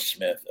 Geno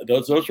Smith.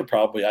 Those are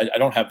probably. I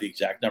don't have the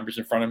exact numbers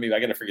in front of me. I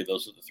got to figure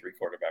those are the 3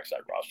 quarterbacks I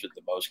rostered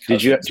the most.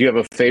 Do you have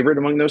a favorite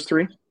among those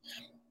 3?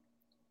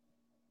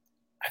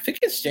 I think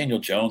it's Daniel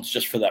Jones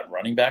just for that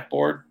running back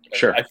board.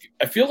 Sure.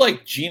 I feel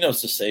like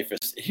Geno's the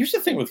safest. Here's the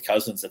thing with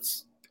Cousins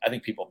that's I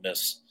think people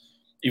miss,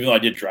 even though I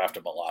did draft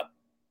him a lot.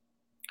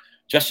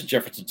 Justin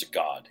Jefferson's a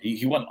god.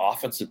 He won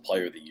Offensive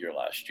Player of the Year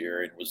last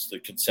year and was the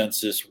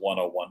consensus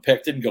 101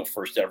 pick. Didn't go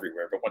first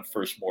everywhere, but went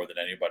first more than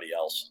anybody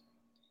else.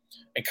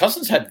 And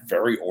Cousins had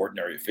very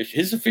ordinary efficiency.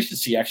 His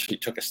efficiency actually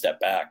took a step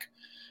back,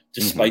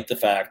 despite the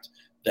fact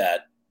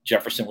that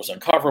Jefferson was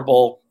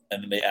uncoverable,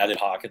 and then they added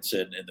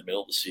Hawkinson in the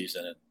middle of the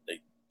season, and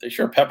they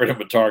sure peppered him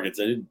with targets.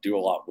 They didn't do a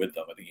lot with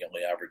them. I think he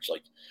only averaged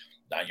like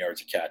 9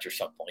 yards a catch or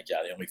something like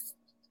that. He only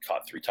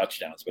caught 3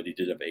 touchdowns, but he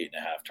did have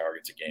 8.5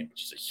 targets a game,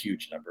 which is a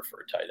huge number for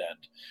a tight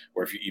end.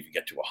 Or if you even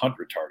get to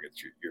 100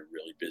 targets, you're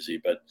really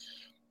busy. But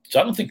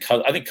so I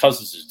think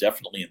Cousins is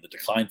definitely in the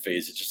decline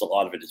phase. It's just a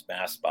lot of it is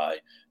masked by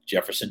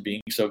Jefferson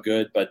being so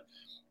good. But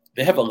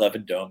they have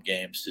 11 dome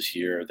games this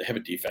year. They have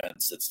a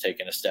defense that's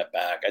taken a step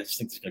back. I just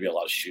think there's going to be a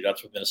lot of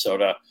shootouts with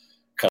Minnesota.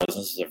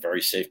 Cousins is a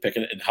very safe pick.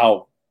 And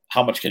how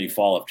much can he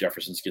fall if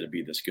Jefferson's going to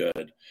be this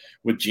good?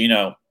 With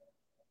Geno,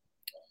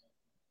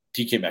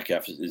 DK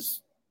Metcalf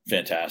is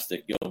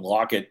fantastic.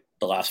 Lockett,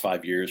 the last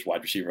 5 years,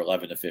 wide receiver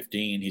 11 to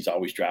 15. He's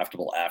always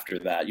draftable after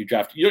that. You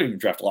don't even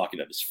draft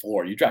Lockett at his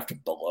floor. You draft him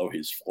below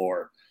his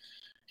floor.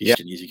 He's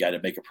an easy guy to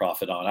make a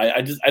profit on.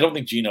 I don't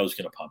think Geno's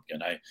going to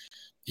pumpkin.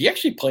 He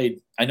actually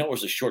played, I know it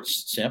was a short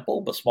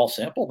sample, but small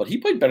sample, but he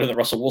played better than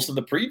Russell Wilson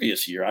the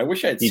previous year. I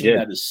wish I had seen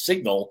that as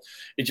signal.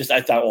 I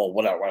thought,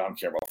 whatever, I don't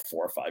care about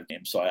 4 or 5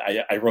 games. So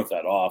I wrote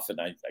that off, and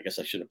I guess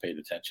I should have paid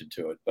attention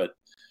to it.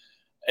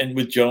 And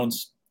with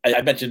Jones,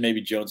 I mentioned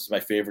maybe Jones is my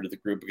favorite of the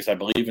group because I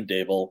believe in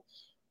Dable.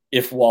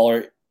 If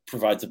Waller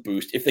provides a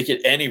boost, if they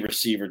get any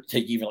receiver to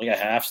take even like a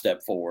half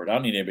step forward, I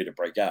don't need anybody to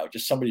break out.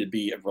 Just somebody to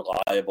be a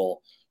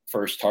reliable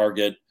first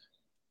target.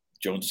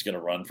 Jones is going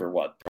to run for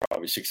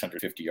probably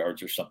 650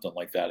 yards or something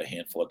like that, a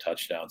handful of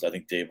touchdowns. I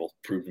think Dable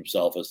proved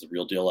himself as the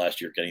real deal last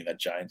year, getting that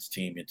Giants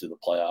team into the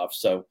playoffs.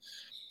 So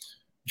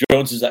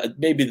Jones is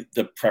maybe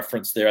the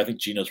preference there. I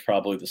think Geno's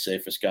probably the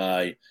safest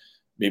guy,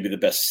 maybe the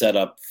best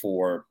setup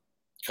for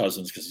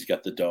Cousins because he's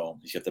got the dome,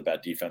 he's got the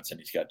bad defense, and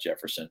he's got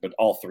Jefferson. But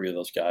all 3 of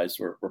those guys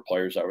were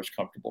players I was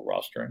comfortable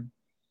rostering.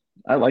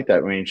 I like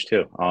that range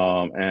too.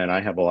 And I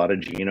have a lot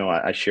of Geno.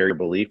 I share your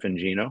belief in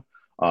Geno.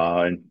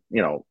 And,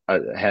 I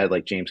had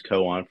like James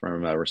Coe on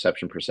from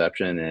Reception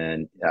Perception,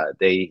 and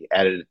they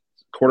added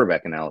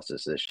quarterback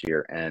analysis this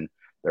year. And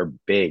they're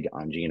big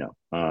on Geno.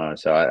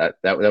 So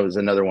that was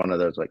another one of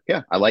those, like,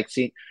 yeah, I like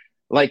seeing,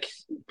 like,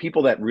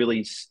 people that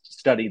really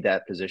studied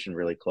that position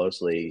really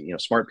closely,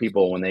 smart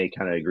people, when they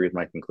kind of agree with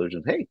my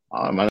conclusions. Hey,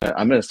 I'm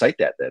gonna cite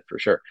that for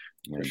sure.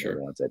 For sure.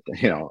 The ones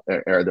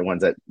that are the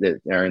ones that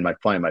are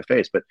flying in my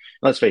face. But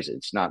let's face it,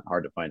 it's not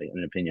hard to find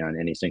an opinion on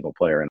any single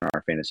player in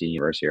our fantasy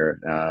universe here.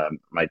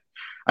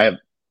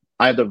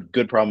 I have the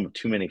good problem of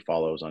too many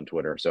follows on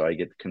Twitter, so I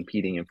get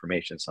competing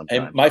information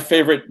sometimes. And my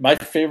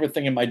favorite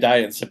thing in my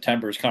diet in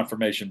September is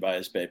confirmation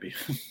bias, baby.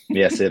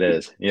 Yes, it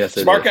is. Yes,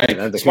 it smart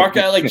is. Smart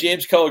guy like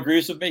James Coe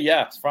agrees with me.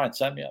 Yeah, it's fine.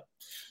 Sign me up.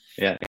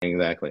 Yeah,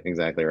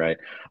 exactly right.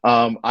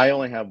 I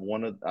only have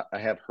I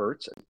have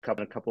Hurts in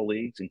a couple of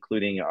leagues,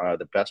 including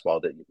the best ball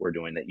that we're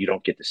doing that you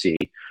don't get to see,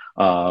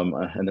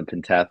 and the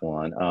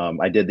pentathlon.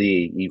 I did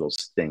the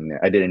Eagles thing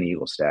there. I did an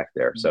Eagles stack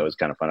there, so it was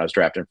kind of fun. I was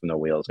drafting from the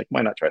wheels, like,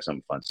 why not try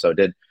something fun? So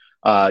did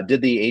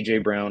the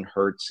AJ Brown,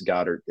 Hurts,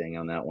 Goddard thing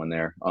on that one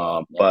there.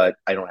 But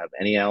I don't have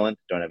any Allen,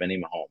 don't have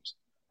any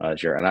Mahomes.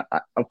 Sure, and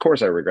of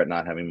course I regret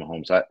not having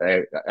Mahomes.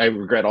 I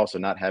regret also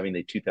not having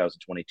the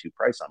 2022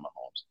 price on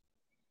Mahomes.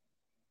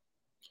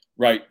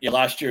 Right. Yeah.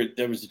 Last year,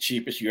 that was the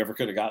cheapest you ever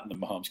could have gotten the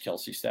Mahomes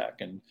Kelsey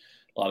stack. And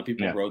a lot of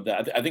people rode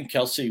that. I think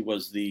Kelsey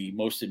was the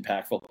most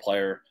impactful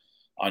player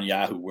on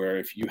Yahoo, where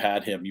if you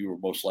had him, you were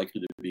most likely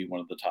to be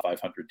one of the top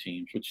 500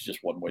 teams, which is just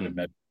one way to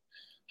measure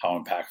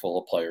how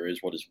impactful a player is,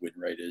 what his win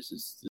rate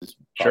is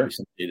probably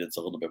some data that's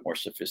a little bit more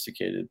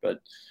sophisticated.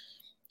 But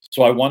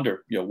so I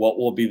wonder, what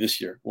will it be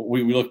this year?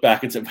 We look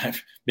back and say,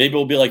 maybe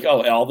we'll be like,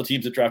 oh, all the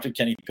teams that drafted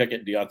Kenny Pickett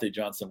and Deontay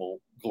Johnson will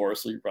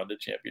gloriously run to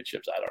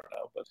championships. I don't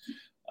know.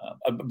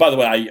 But by the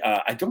way,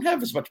 I don't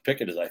have as much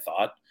Pickett as I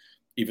thought,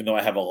 even though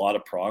I have a lot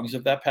of prongs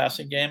of that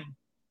passing game.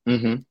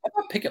 Mm-hmm. I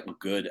thought Pickett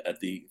looked good at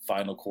the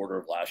final quarter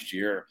of last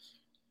year.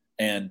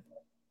 And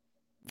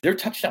their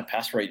touchdown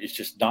pass rate is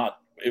just not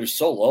 – it was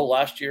so low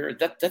last year.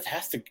 That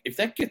has to – if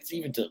that gets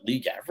even to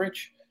league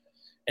average –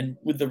 and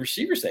with the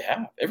receivers they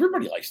have,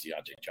 everybody likes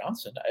Deontay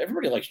Johnson.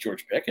 Everybody likes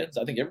George Pickens.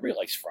 I think everybody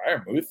likes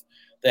Freiermuth.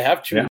 They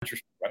have two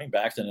interesting running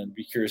backs, and I'd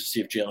be curious to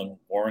see if Jalen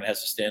Warren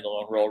has a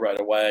standalone role right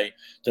away.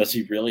 Does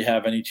he really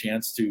have any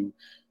chance to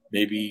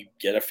maybe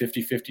get a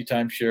 50-50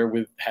 timeshare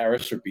with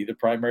Harris or be the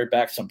primary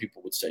back? Some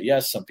people would say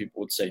yes. Some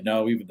people would say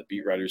no. Even the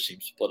beat writers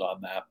seem split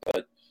on that.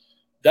 But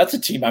that's a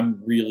team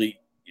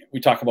we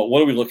talk about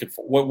what are we looking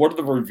for? What are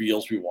the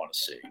reveals we want to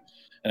see?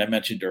 And I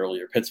mentioned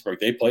earlier, Pittsburgh,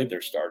 they played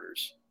their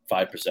starters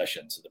 5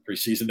 possessions in the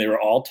preseason. They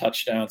were all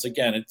touchdowns.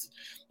 Again, it's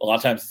a lot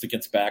of times it's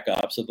against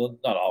backups, so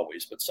not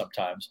always, but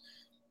sometimes.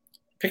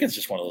 Pickens is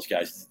just one of those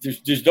guys.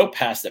 There's no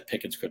pass that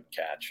Pickens couldn't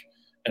catch.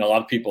 And a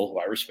lot of people who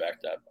I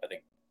respect, I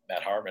think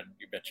Matt Harmon,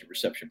 you mentioned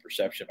reception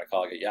perception, my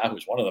colleague at Yahoo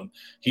is one of them.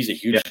 He's a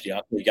huge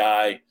Deontay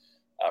guy.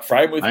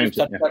 Freiermuth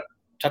was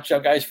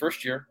touchdown guy his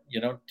first year.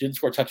 Didn't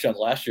score touchdowns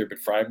last year, but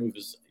Freiermuth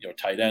is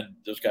tight end.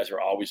 Those guys are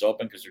always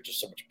open because they're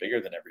just so much bigger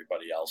than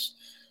everybody else.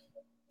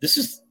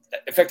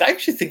 In fact, I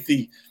actually think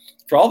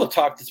for all the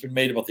talk that's been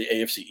made about the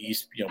AFC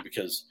East,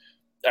 because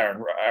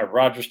Aaron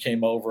Rodgers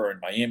came over and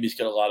Miami's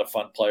got a lot of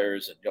fun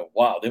players, and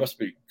wow, they must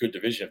be a good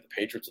division if the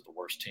Patriots are the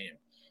worst team.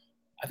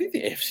 I think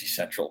the AFC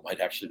Central might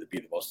actually be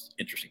the most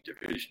interesting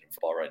division in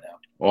football right now.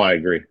 Well, I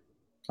agree.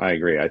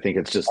 I think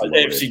it's just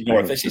AFC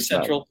North. I see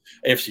Central.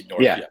 AFC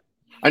North. Yeah.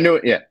 I knew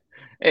it. Yeah.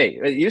 Hey,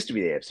 it used to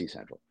be the AFC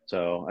Central,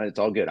 so it's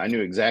all good. I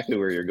knew exactly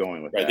where you're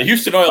going with that. The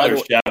Houston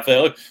Oilers, Jeff.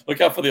 Look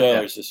out for the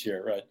Oilers this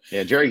year, right?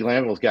 Yeah, Jerry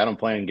Glanville's got them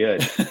playing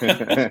good.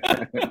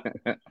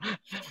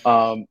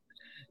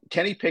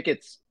 Kenny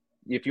Pickett's,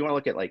 if you want to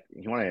look at,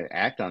 you want to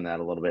act on that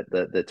a little bit,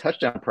 the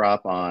touchdown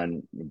prop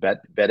on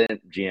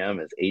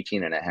BetMGM is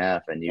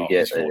 18.5, and you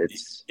get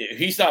if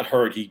he's not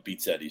hurt, he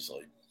beats that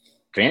easily.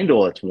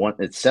 FanDuel,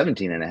 it's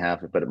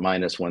 17.5, but at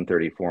minus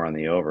 134 on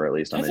the over, at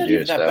least on the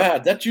juice. That's not even that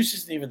bad. That juice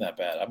isn't even that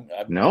bad. I'm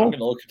going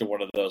to look into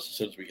one of those as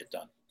soon as we get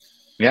done.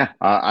 Yeah,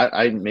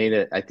 I made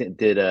it. I did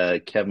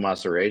Kev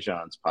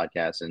Masarajan's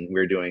podcast, and we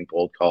were doing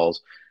bold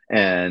calls,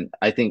 and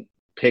I think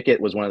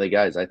Pickett was one of the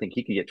guys. I think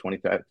he could get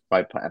 25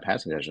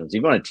 passing touchdowns. If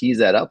you want to tease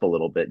that up a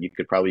little bit, you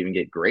could probably even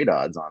get great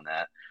odds on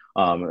that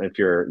if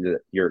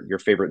your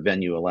favorite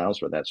venue allows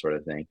for that sort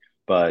of thing.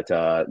 But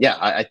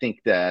I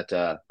think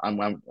that I'm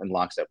in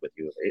lockstep with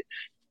you.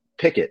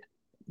 Pickett,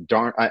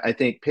 I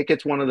think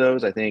Pickett's one of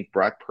those. I think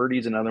Brock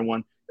Purdy's another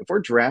one. If we're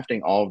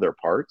drafting all of their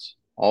parts,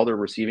 all their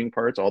receiving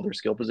parts, all their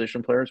skill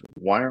position players,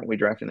 why aren't we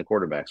drafting the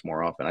quarterbacks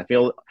more often? I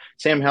feel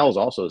Sam Howell's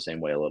also the same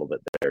way a little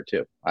bit there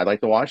too. I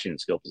like the Washington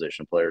skill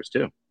position players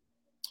too.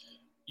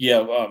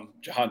 Yeah,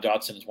 Jahan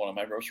Dotson is one of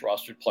my most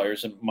rostered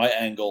players, and my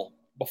angle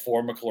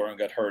before McLaurin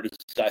got hurt is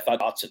I thought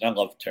Dotson. I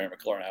love Terry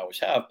McLaurin, I always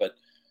have, but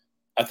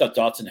I thought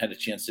Dotson had a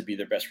chance to be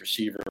their best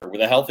receiver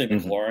with a healthy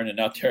McLaurin, and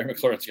now Terry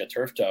McLaurin's got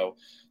turf toe.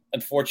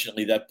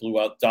 Unfortunately, that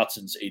blew out.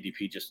 Dotson's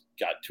ADP just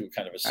got to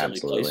kind of a silly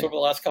place over the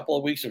last couple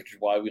of weeks, which is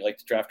why we like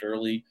to draft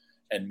early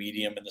and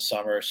medium in the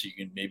summer, so you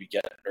can maybe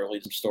get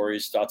early some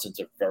stories. Dotson's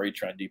a very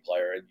trendy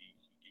player, and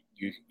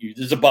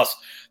there's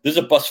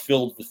a bus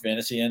filled with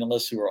fantasy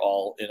analysts who are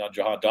all in on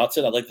Jahan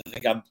Dotson. I'd like to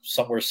think I'm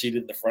somewhere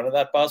seated in the front of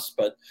that bus,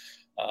 but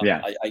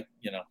Yeah.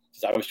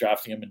 Because I was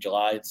drafting him in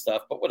July and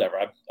stuff, but whatever.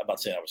 I'm not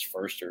saying I was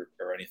first or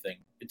anything.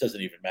 It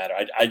doesn't even matter.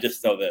 I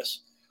just know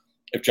this.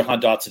 If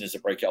Jahan Dotson is a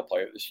breakout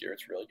player this year,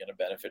 it's really going to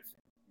benefit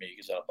me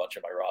because on a bunch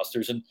of my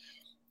rosters. And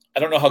I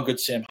don't know how good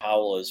Sam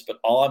Howell is, but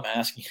all I'm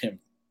asking him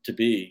to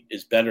be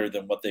is better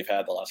than what they've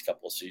had the last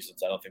couple of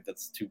seasons. I don't think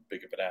that's too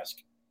big of an ask.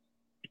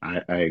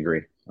 I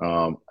agree.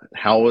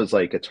 Howell is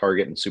like a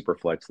target in super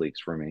flex leagues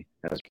for me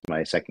as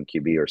my second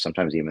QB or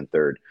sometimes even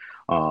third.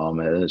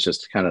 And it's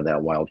just kind of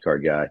that wild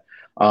card guy.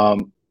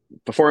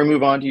 Before we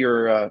move on to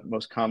your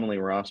most commonly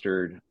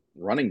rostered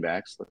running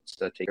backs, let's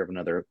take care of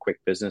another quick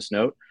business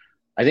note.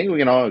 I think we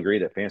can all agree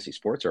that fantasy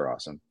sports are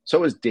awesome.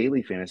 So is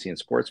daily fantasy and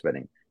sports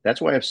betting.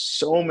 That's why I have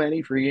so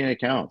many free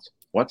accounts.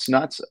 What's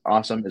not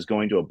awesome is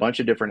going to a bunch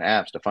of different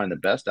apps to find the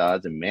best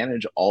odds and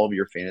manage all of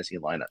your fantasy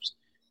lineups.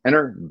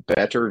 Enter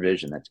Better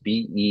Vision. That's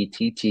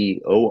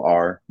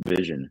Bettor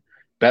Vision.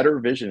 Better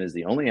Vision is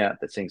the only app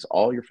that syncs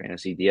all your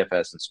fantasy,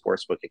 DFS, and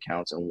sportsbook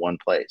accounts in one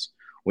place.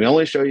 We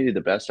only show you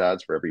the best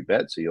odds for every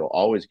bet, so you'll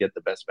always get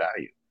the best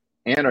value.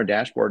 And our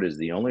dashboard is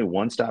the only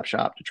one-stop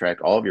shop to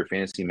track all of your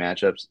fantasy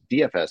matchups,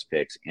 DFS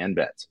picks, and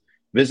bets.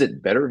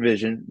 Visit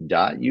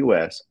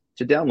bettervision.us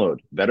to download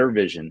Better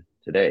Vision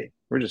today.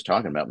 We're just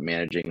talking about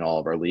managing all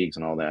of our leagues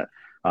and all that.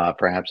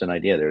 Perhaps an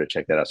idea there to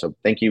check that out. So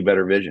thank you,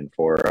 Better Vision,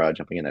 for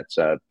jumping in. That's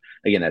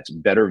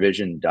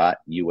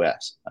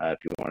bettervision.us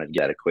if you want to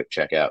get a quick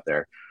check out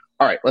there.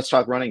 All right, let's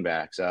talk running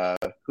backs.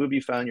 Who have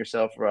you found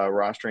yourself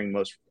rostering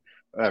most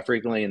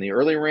frequently in the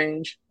early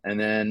range? And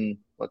then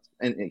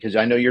because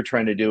I know you're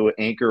trying to do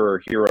anchor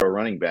or hero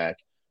running back.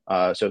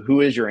 So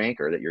who is your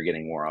anchor that you're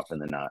getting more often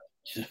than not?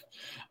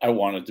 I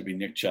wanted to be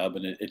Nick Chubb,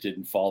 and it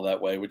didn't fall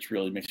that way, which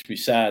really makes me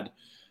sad.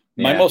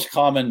 My most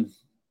common,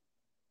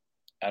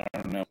 I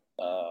don't know,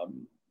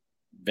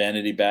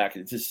 vanity back.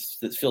 This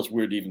feels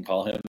weird to even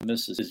call him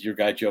this. Is your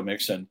guy Joe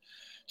Mixon.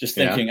 Just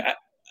thinking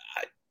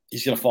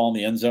he's going to fall in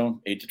the end zone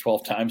 8 to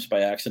 12 times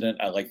by accident.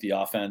 I like the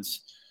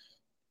offense.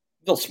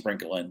 They'll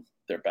sprinkle in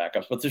their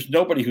backups, but there's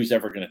nobody who's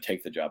ever going to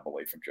take the job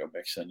away from Joe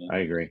Mixon. And I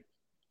agree.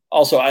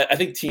 Also, I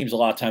think teams a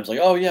lot of times like,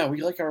 oh, yeah,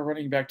 we like our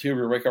running back 2,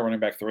 we like our running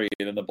back 3,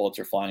 and then the bullets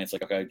are flying. It's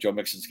like, okay, Joe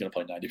Mixon's going to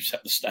play 90%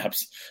 of the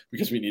snaps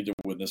because we need to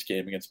win this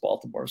game against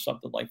Baltimore or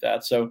something like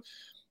that. So,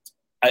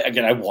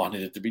 I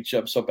wanted it to be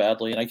Chubb so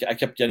badly, and I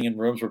kept getting in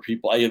rooms where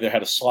people, I either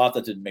had a slot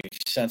that didn't make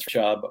sense for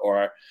Chubb,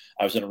 or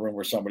I was in a room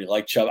where somebody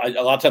liked Chubb.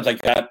 A lot of times I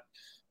got,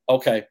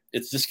 okay,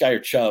 it's this guy or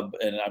Chubb,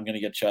 and I'm going to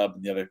get Chubb,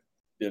 and the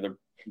other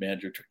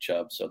manager took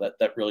Chubb. So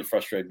that really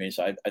frustrated me.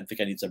 So I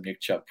think I need some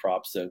Nick Chubb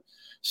props to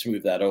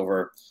smooth that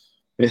over.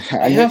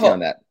 I have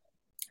on that.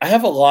 I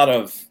have a lot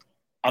of,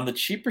 on the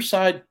cheaper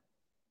side,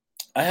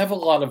 I have a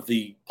lot of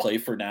the play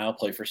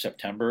for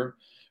September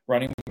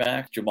running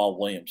back. Jamal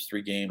Williams,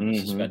 3-game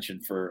suspension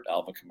for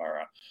Alvin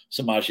Kamara.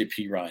 Samaje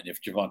Perine,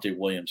 if Javonte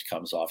Williams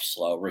comes off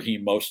slow.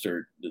 Raheem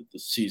Mostert, the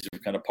season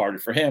kind of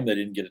parted for him. They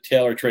didn't get a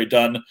Taylor trade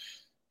done.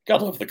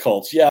 God love the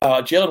Colts. Yeah,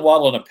 Jalen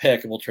Waddle and a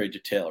pick, and we'll trade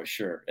you Taylor,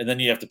 sure. And then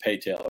you have to pay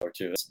Taylor,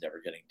 too. That's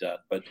never getting done.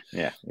 But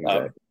yeah,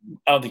 exactly.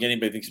 I don't think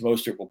anybody thinks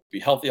Mostert will be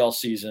healthy all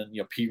season.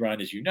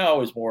 Perine, as you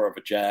know, is more of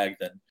a jag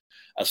than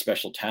a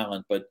special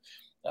talent. But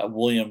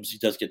Williams, he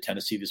does get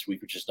Tennessee this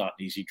week, which is not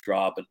an easy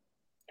draw. But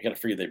I got to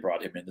figure they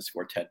brought him in to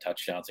score 10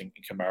 touchdowns. And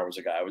Kamara was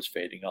a guy I was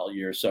fading all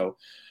year. So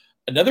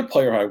another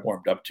player I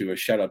warmed up to, a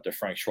shout out to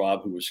Frank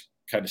Schwab, who was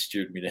kind of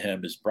steered me to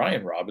him, is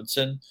Brian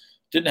Robinson.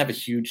 Didn't have a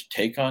huge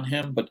take on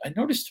him, but I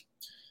noticed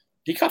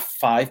he got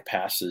 5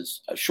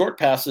 passes, short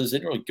passes,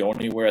 didn't really go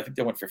anywhere. I think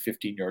they went for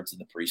 15 yards in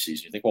the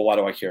preseason. You think, well, why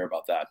do I care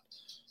about that?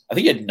 I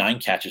think he had 9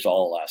 catches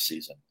all last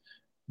season.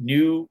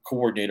 New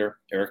coordinator,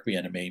 Eric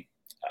Bieniemy.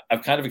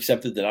 I've kind of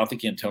accepted that I don't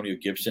think Antonio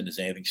Gibson is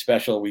anything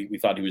special. We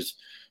thought he was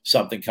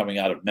something coming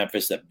out of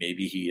Memphis that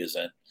maybe he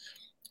isn't.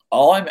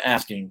 All I'm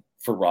asking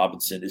for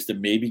Robinson is to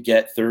maybe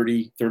get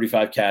 30,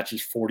 35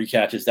 catches, 40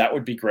 catches. That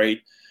would be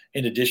great.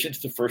 In addition to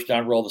the first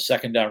down roll, the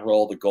second down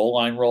roll, the goal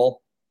line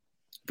roll,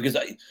 because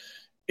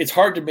it's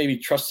hard to maybe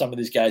trust some of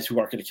these guys who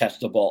aren't going to catch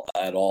the ball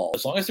at all.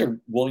 As long as they're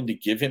willing to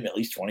give him at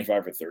least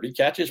 25 or 30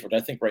 catches, which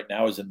I think right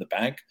now is in the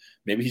bank.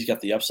 Maybe he's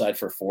got the upside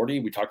for 40.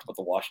 We talked about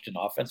the Washington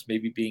offense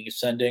maybe being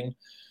ascending.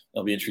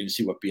 It'll be interesting to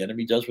see what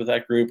Bieniemy does with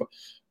that group.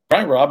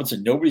 Brian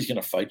Robinson, nobody's going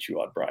to fight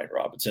you on Brian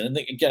Robinson. And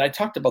again, I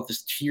talked about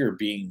this tier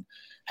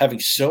having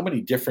so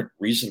many different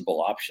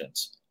reasonable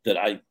options that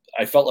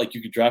I felt like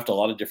you could draft a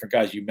lot of different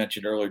guys. You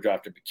mentioned earlier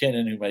drafted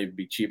McKinnon, who might even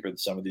be cheaper than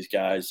some of these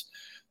guys.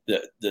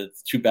 The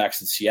 2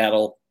 backs in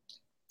Seattle,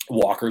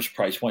 Walker's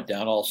price went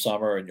down all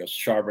summer, and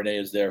Charbonnet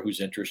is there, who's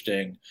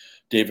interesting.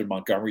 David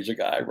Montgomery's a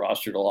guy I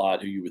rostered a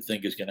lot, who you would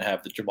think is going to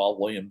have the Jamal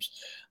Williams.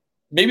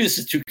 Maybe this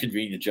is too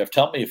convenient, Jeff.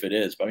 Tell me if it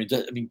is. But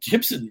I mean,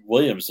 Gibbs and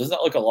Williams, doesn't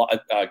that look a lot?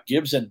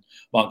 Gibbs and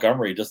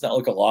Montgomery, doesn't that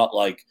look a lot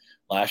like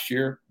last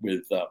year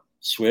with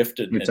Swift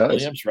and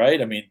Williams,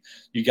 right? I mean,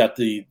 you got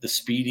the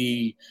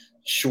speedy,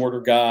 shorter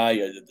guy,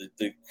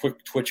 the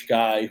quick twitch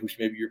guy who's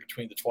maybe you're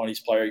between the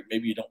 20s player.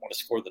 Maybe you don't want to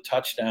score the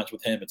touchdowns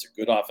with him. It's a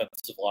good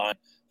offensive line.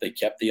 They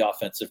kept the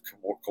offensive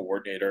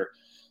coordinator.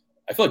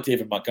 I feel like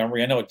David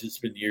Montgomery, I know it's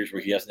been years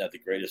where he hasn't had the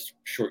greatest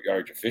short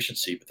yardage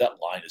efficiency, but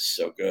that line is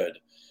so good.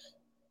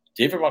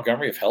 David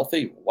Montgomery, if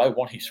healthy, why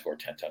won't he score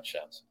 10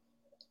 touchdowns?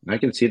 I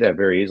can see that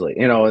very easily.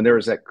 And there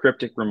was that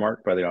cryptic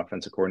remark by the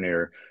offensive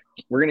coordinator.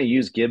 We're going to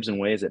use Gibbs in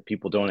ways that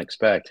people don't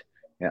expect.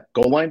 Yeah,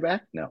 goal line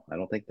back? No, I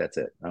don't think that's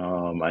it.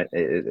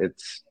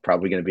 It's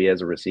probably going to be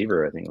as a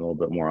receiver. I think a little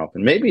bit more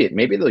often. Maybe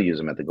they'll use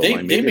him at the goal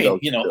line. Maybe they'll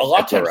a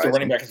lot of times the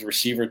running back as a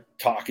receiver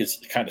talk is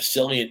kind of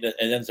silly. It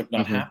ends up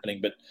not happening.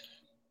 But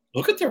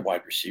look at their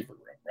wide receiver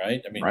room,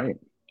 right? I mean, right.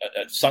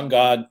 Sun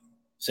God,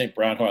 St.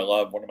 Brown, who I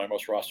love, one of my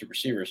most rostered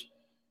receivers.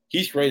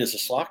 He's great as a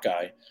slot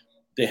guy.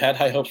 They had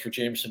high hopes for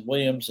Jameson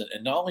Williams,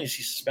 and not only is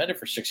he suspended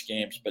for 6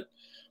 games, but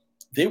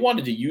they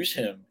wanted to use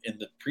him in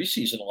the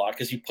preseason a lot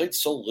because he played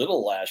so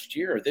little last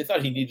year. They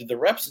thought he needed the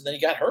reps, and then he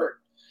got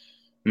hurt.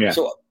 Yeah.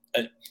 So,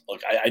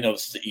 look, I know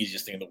this is the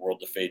easiest thing in the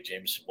world to fade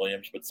Jameson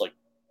Williams, but it's like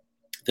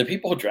the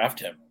people who draft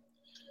him,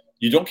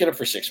 you don't get him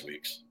for 6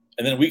 weeks.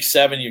 And then week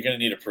 7, you're going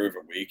to need a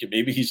prove-it week, and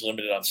maybe he's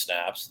limited on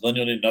snaps. Then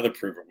you'll need another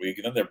prove-it week,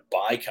 and then their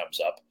bye comes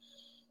up.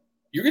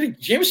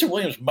 Jameson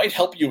Williams might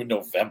help you in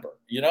November.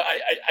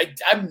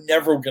 I'm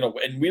never going to,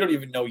 and we don't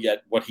even know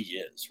yet what he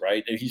is,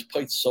 right? And he's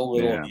played so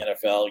little in the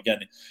NFL. Again,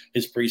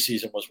 his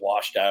preseason was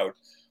washed out.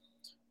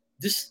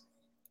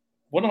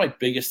 One of my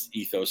biggest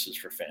ethoses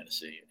for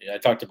fantasy, I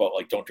talked about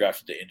don't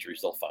draft into injuries,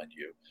 they'll find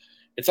you.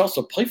 It's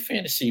also play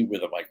fantasy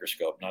with a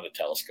microscope, not a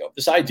telescope.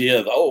 This idea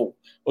of,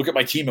 look at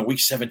my team in week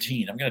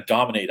 17. I'm going to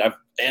dominate. I've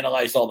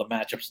analyzed all the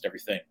matchups and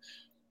everything.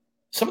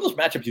 Some of those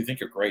matchups you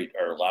think are great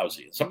are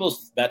lousy. Some of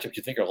those matchups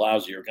you think are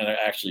lousy are going to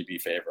actually be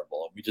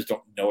favorable. And we just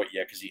don't know it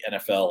yet because the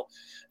NFL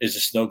is a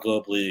snow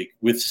globe league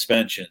with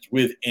suspensions,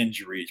 with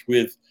injuries,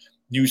 with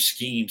new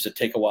schemes that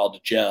take a while to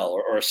gel,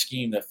 or a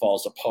scheme that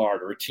falls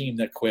apart, or a team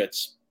that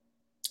quits.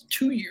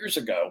 2 years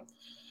ago,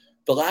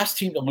 the last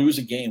team to lose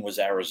a game was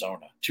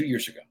Arizona, 2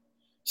 years ago.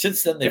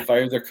 Since then, they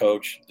fired their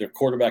coach. Their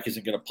quarterback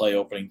isn't going to play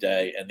opening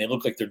day, and they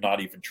look like they're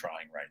not even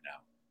trying right now.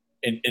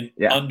 In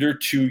under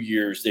 2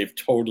 years, they've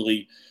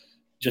totally –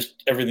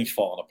 just everything's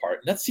falling apart.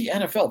 And that's the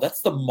NFL.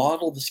 That's the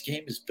model this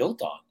game is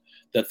built on,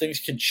 that things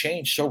can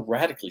change so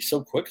radically,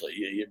 so quickly.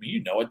 I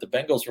mean, it. The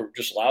Bengals were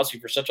just lousy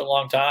for such a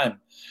long time.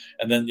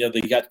 And then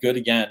they got good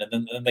again. And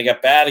then they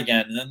got bad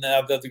again. And then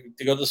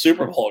they go to the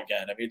Super Bowl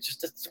again. I mean,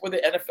 that's where the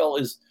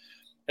NFL is.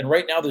 And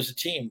right now there's a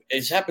team.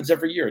 It happens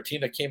every year. A team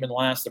that came in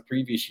last the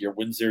previous year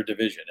wins their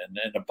division.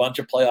 And a bunch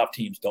of playoff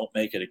teams don't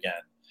make it again.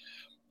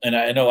 And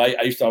I know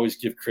I used to always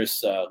give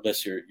Chris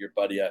Liss, your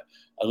buddy, a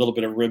little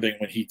bit of ribbing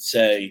when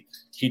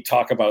he'd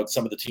talk about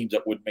some of the teams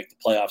that wouldn't make the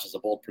playoffs as a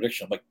bold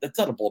prediction. I'm like, that's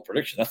not a bold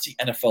prediction. That's the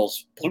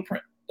NFL's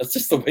blueprint. That's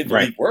just the way the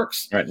league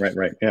works. Right.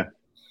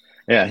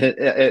 Yeah.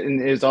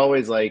 And it's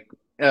always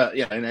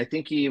and I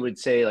think he would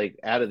say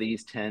out of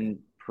these 10,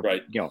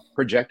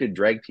 projected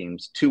drag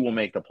teams, 2 will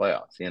make the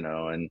playoffs,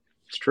 and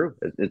it's true.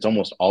 It's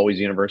almost always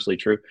universally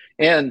true.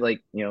 And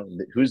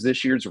who's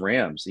this year's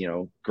Rams?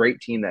 Great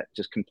team that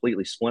just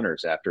completely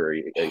splinters after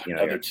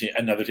another team.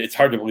 It's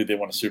hard to believe they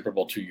won a Super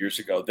Bowl 2 years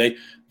ago.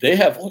 They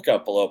have look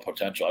up below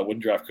potential. I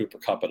wouldn't draft Cooper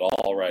Kupp at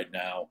all right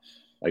now.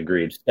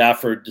 Agreed.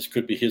 Stafford, this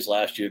could be his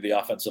last year. The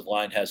offensive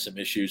line has some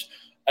issues.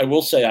 I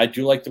will say I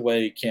do like the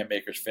way Cam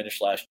Akers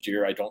finished last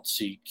year. I don't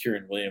see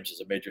Kieran Williams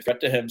as a major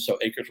threat to him, so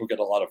Akers will get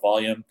a lot of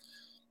volume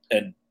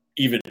and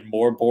even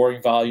more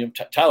boring volume.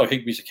 Tyler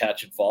Higbee's a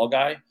catch and fall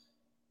guy,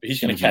 but he's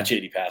going to catch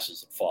 80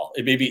 passes and fall.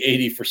 It may be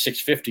 80 for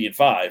 650 and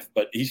 5,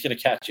 but he's going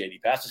to catch 80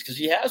 passes because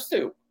he has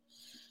to.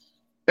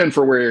 And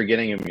for where you're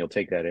getting him, you'll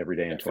take that every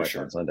day and twice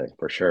on Sunday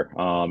for sure.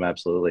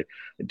 Absolutely.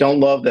 Don't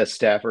love that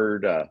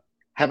Stafford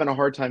having a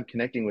hard time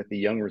connecting with the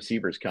young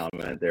receivers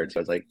comment there. So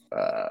it's like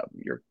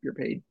you're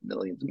paid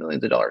millions and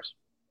millions of dollars.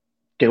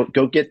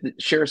 Go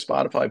share a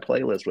Spotify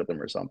playlist with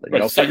them or something.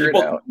 Right. Figure it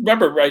out.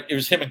 Remember, right? It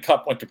was him and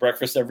Cup went to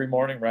breakfast every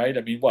morning, right?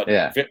 I mean, what?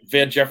 Yeah.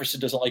 Van Jefferson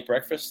doesn't like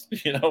breakfast,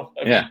 I mean,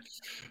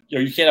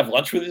 you can't have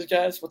lunch with these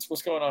guys.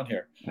 What's going on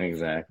here?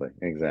 Exactly.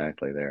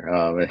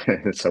 There.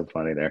 It's so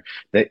funny there.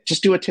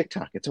 Just do a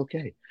TikTok. It's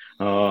okay.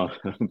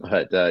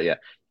 But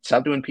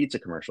stop doing pizza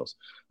commercials.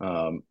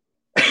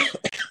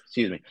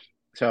 Excuse me.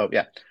 So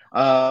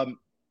I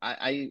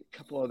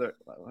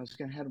was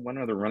gonna have one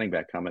other running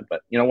back comment,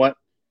 but you know what?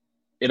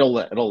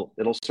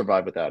 It'll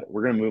survive without it.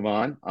 We're going to move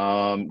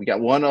on. We got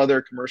one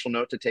other commercial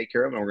note to take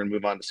care of, and we're going to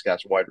move on to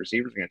Scott's wide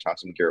receivers. We're going to talk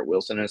some Garrett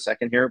Wilson in a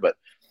second here. But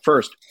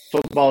first,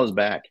 football is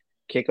back.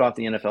 Kick off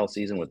the NFL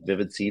season with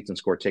Vivid Seats and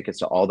score tickets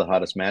to all the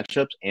hottest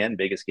matchups and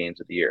biggest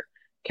games of the year.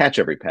 Catch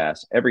every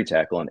pass, every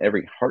tackle, and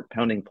every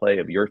heart-pounding play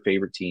of your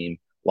favorite team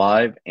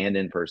live and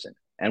in person.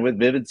 And with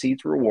Vivid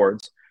Seats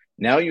rewards,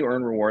 now you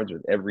earn rewards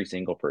with every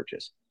single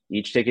purchase.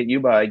 Each ticket you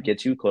buy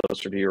gets you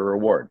closer to your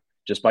reward.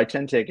 Just buy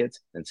 10 tickets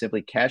and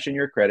simply cash in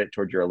your credit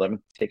toward your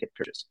 11th ticket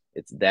purchase.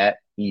 It's that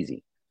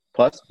easy.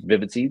 Plus,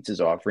 Vivid Seats is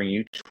offering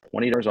you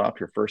 $20 off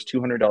your first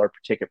 $200 per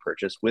ticket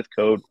purchase with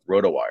code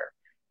ROTOWIRE.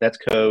 That's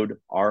code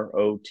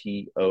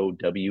ROTOWIRE.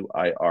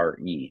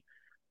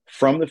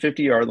 From the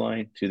 50-yard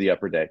line to the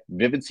upper deck,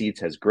 Vivid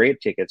Seats has great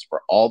tickets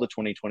for all the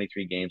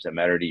 2023 games that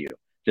matter to you.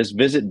 Just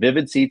visit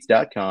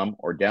vividseats.com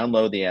or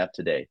download the app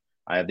today.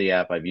 I have the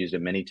app. I've used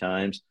it many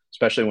times,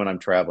 especially when I'm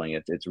traveling.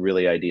 It's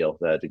really ideal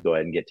to go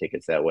ahead and get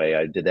tickets that way.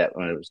 I did that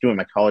when I was doing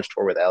my college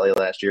tour with Allie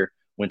last year.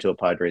 Went to a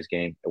Padres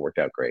game. It worked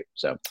out great.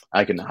 So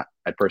I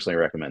personally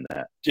recommend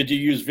that. Did you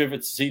use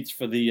Vivid Seats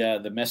for the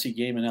Messi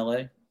game in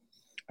LA?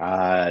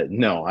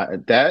 No,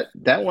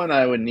 that one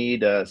I would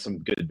need some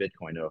good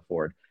Bitcoin to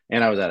afford,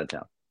 and I was out of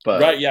town. But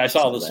right, yeah, I saw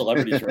all the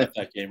celebrities were at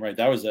that game. Right,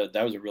 that was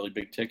a really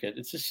big ticket.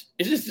 It's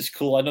just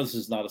cool. I know this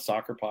is not a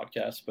soccer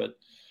podcast, but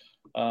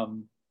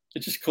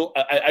it's just cool.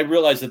 I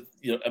realize that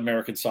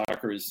American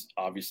soccer is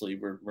obviously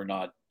we're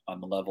not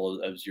on the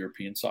level as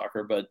European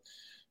soccer, but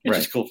it's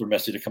just cool for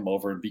Messi to come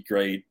over and be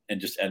great and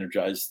just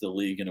energize the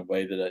league in a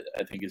way that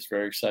I think is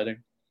very exciting.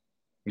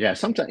 Yeah,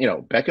 sometimes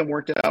Beckham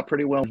worked out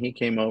pretty well when he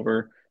came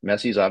over.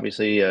 Messi's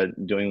obviously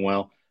doing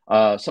well.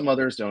 Some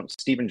others don't.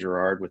 Steven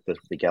Gerrard with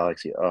the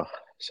Galaxy. Oh,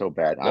 so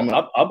bad.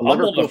 Well, I'm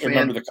old enough to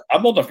remember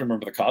I'm old enough to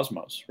remember the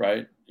Cosmos,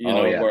 right?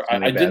 Where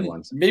I didn't.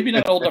 Ones. Maybe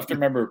not old enough to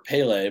remember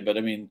Pele, but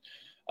I mean,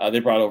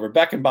 they brought over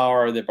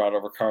Beckenbauer. They brought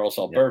over Carlos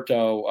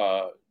Alberto.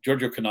 Yep.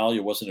 Giorgio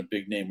Canaglia wasn't a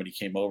big name when he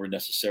came over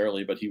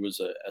necessarily, but he was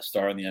a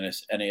star in the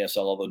NASL,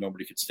 although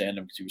nobody could stand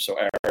him because he was so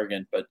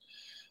arrogant. But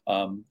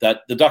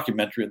that the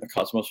documentary in the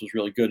Cosmos was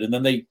really good. And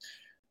then the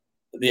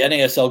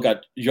NASL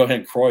got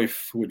Johan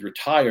Cruyff, who had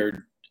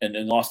retired and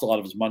lost a lot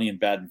of his money in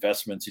bad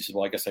investments. He said,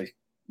 well, I guess I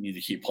need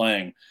to keep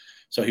playing.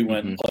 So he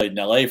went and played in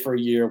LA for a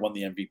year, won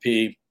the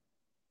MVP.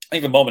 I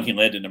think the moment he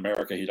landed in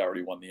America, he'd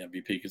already won the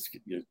MVP because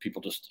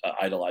people just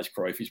idolize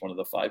Cruyff. He's one of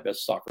the 5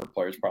 best soccer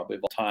players probably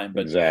of all time.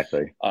 But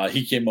exactly,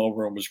 he came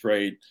over and was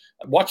great.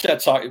 Watch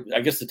that. I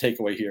guess the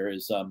takeaway here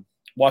is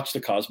watch the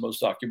Cosmos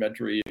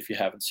documentary if you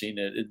haven't seen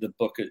it. The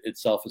book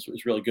itself is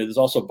really good. There's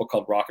also a book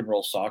called Rock and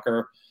Roll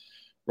Soccer.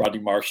 Rodney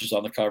Marsh is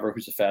on the cover,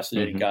 who's a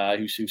fascinating guy,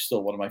 who's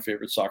still one of my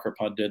favorite soccer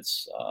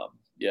pundits.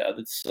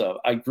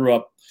 I grew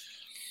up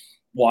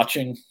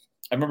watching.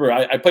 I remember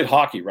I played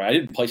hockey, right? I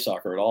didn't play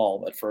soccer at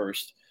all at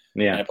first.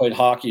 Yeah. And I played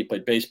hockey, I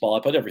played baseball, I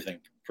played everything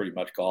pretty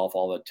much, golf,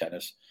 all that,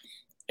 tennis.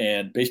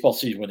 And baseball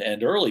season would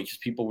end early because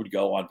people would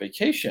go on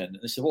vacation. And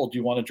they said, well, do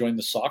you want to join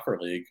the soccer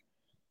league?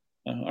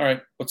 All right,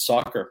 what's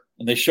soccer?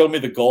 And they showed me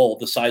the goal,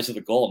 the size of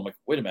the goal. I'm like,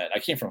 wait a minute, I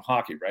came from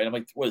hockey, right? I'm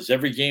like, what is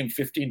every game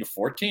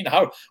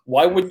 15-14?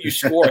 Why wouldn't you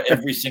score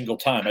every single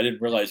time? I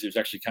didn't realize it was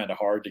actually kind of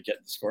hard to get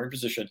in the scoring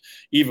position.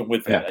 Even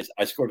with that,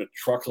 I scored a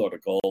truckload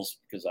of goals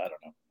because I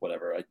don't know,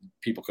 whatever.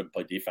 People couldn't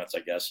play defense,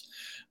 I guess.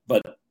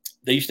 But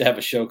they used to have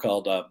a show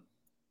called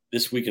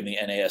This Week in the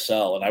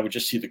NASL, and I would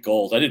just see the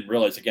goals. I didn't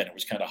realize, again, it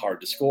was kind of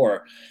hard to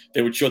score.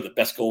 They would show the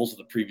best goals of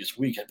the previous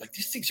week. I'd be like,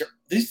 these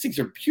things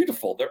are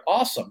beautiful. They're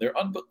awesome. They're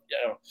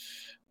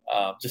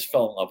just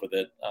fell in love with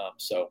it.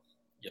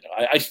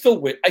 I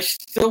still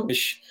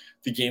wish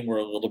the game were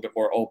a little bit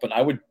more open.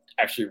 I would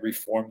actually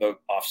reform the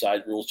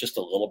offside rules just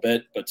a little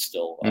bit, but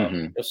still,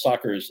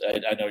 soccer is.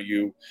 I know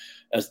you,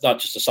 as not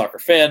just a soccer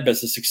fan, but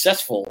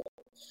as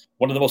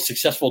one of the most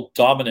successful,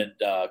 dominant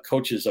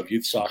coaches of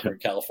youth soccer in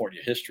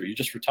California history. You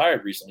just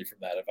retired recently from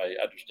that, if I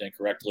understand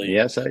correctly.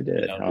 Yes, I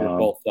did.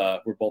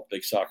 We're both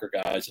big soccer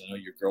guys, and I know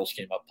your girls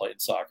came up playing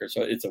soccer,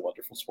 so it's a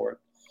wonderful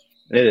sport.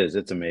 It is.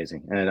 It's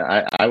amazing. And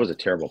I was a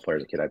terrible player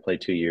as a kid. I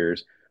played 2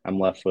 years. I'm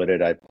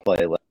left-footed. I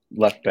play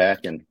left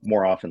back and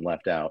more often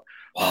left out.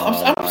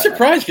 I'm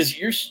surprised because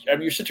you're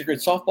such a great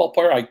softball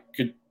player. I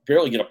could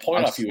barely get a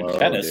point off you in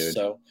tennis. Dude.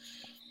 So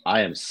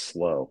I am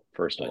slow,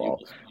 first of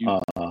all. I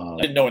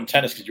didn't know in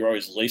tennis because you're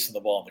always lacing the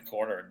ball in the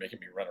corner and making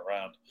me run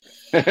around.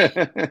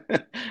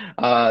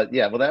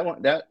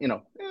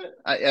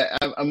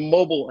 I'm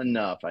mobile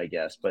enough, I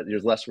guess, but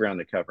there's less ground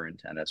to cover in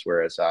tennis,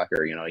 whereas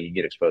soccer, you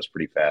get exposed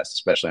pretty fast,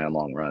 especially on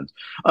long runs.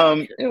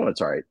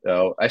 It's all right,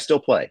 though. I still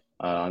play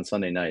on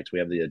Sunday nights. We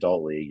have the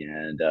adult league,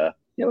 and,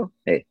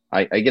 hey,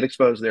 I get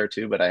exposed there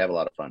too, but I have a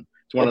lot of fun.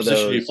 It's one of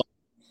those.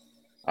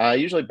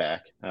 Usually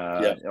back.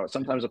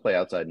 Sometimes I play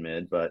outside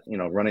mid, but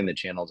running the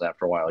channels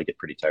after a while, I get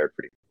pretty tired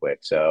pretty quick.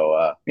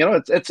 So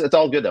it's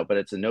all good though. But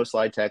it's a no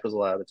slide tackles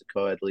allowed. It's a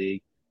co-ed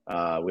league.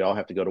 We all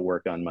have to go to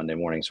work on Monday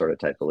morning, sort of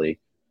type of league.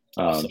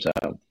 Awesome.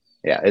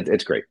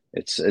 It's great.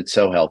 It's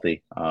so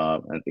healthy,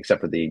 except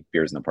for the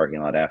beers in the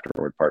parking lot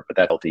afterward part. But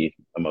that's healthy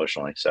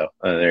emotionally. So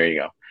there you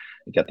go.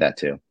 You got that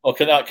too. Well,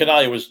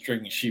 Canaglia was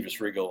drinking Chivas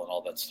Regal and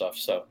all that stuff,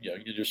 so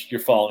you're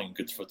following in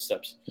good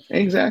footsteps.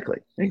 Exactly.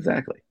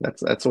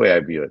 That's the way I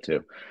view it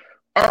too.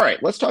 All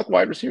right, let's talk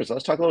wide receivers.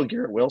 Let's talk a little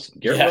Garrett Wilson.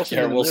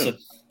 Garrett Wilson.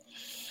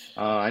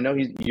 I know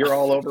you're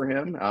all over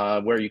him.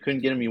 Where you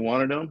couldn't get him, you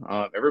wanted him.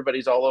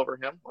 Everybody's all over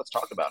him. Let's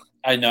talk about him.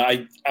 I know.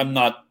 I'm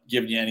not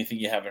giving you anything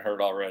you haven't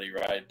heard already,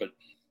 right? But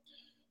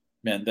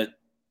man,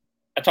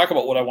 I talk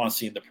about what I want to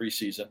see in the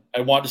preseason. I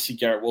want to see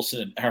Garrett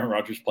Wilson and Aaron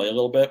Rodgers play a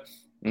little bit.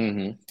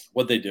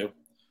 What'd they do?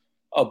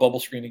 Oh,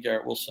 bubble screen to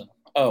Garrett Wilson.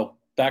 Oh,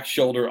 back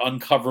shoulder,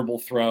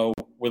 uncoverable throw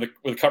where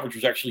the coverage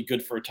was actually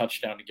good for a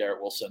touchdown to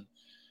Garrett Wilson.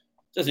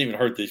 Doesn't even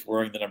hurt that he's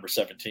wearing the number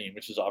 17,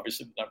 which is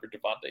obviously the number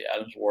Devontae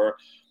Adams wore.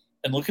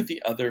 And look at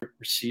the other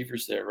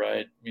receivers there,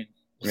 right? I mean,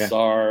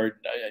 Lazard.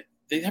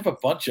 They have a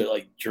bunch of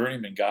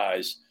journeyman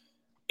guys.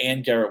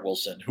 and Garrett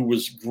Wilson, who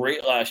was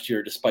great last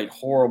year despite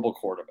horrible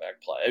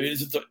quarterback play. I mean,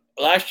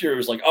 last year it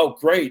was like, oh,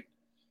 great,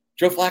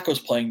 Joe Flacco's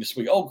playing this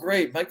week. Oh,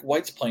 great, Mike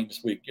White's playing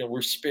this week.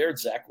 We're spared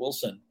Zach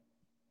Wilson.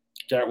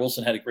 Garrett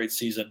Wilson had a great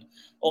season,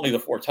 only the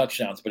 4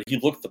 touchdowns, but he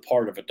looked the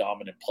part of a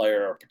dominant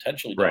player or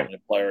potentially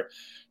dominant player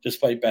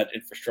despite bad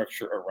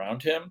infrastructure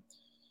around him.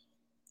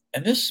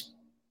 And this,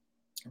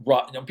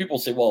 people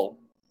say, well,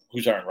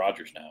 who's Aaron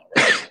Rodgers now,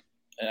 right?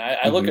 And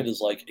I look at it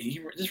as like,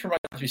 this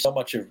reminds me so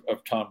much of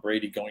Tom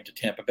Brady going to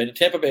Tampa Bay.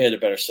 Tampa Bay had a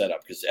better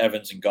setup because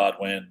Evans and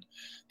Godwin,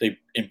 they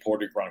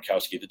imported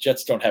Gronkowski. The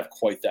Jets don't have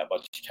quite that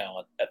much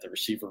talent at the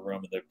receiver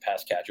room and the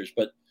pass catchers,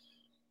 but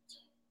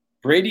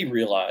Brady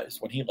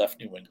realized when he left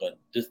New England,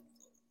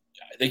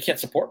 they can't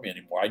support me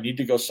anymore. I need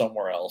to go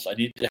somewhere else. I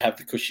need to have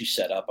the cushy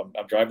setup.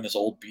 I'm driving this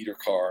old beater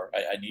car.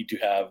 I need to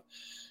have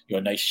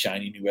a nice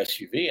shiny new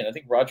SUV. And I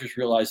think Rodgers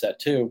realized that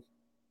too.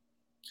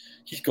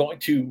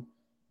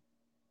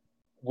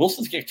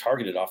 Wilson's getting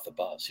targeted off the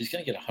bus. He's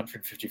going to get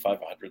 155,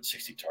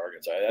 160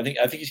 targets.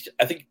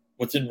 I think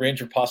what's in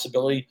range of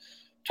possibility,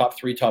 top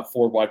 3, top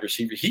 4 wide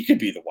receiver. He could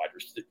be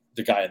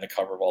the guy in the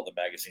cover of all the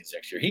magazines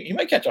next year. He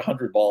might catch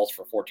 100 balls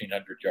for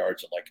 1,400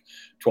 yards and like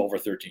 12 or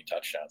 13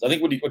 touchdowns. I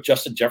think what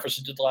Justin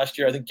Jefferson did last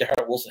year, I think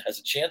Garrett Wilson has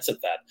a chance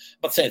at that. I'm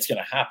not saying it's going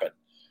to happen.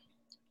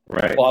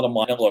 Right. Bottom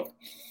line, look,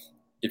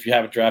 if you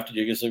haven't drafted,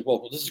 you can say,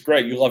 well, this is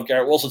great. You love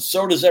Garrett Wilson.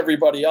 So does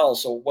everybody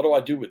else. So what do I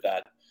do with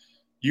that?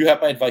 You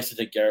have my advice to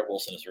take Garrett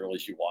Wilson as early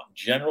as you want.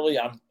 Generally,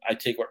 I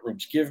take what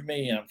rooms give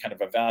me, and I'm kind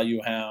of a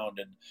value hound,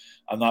 and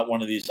I'm not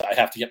one of these, I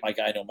have to get my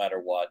guy no matter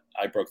what.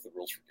 I broke the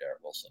rules for Garrett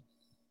Wilson.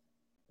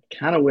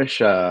 Kind of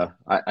wish I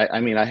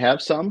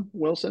have some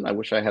Wilson. I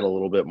wish I had a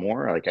little bit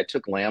more. Like I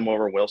took Lamb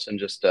over Wilson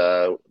just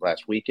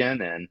last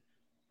weekend, and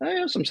I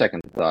have some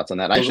second thoughts on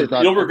that.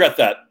 You'll regret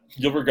that.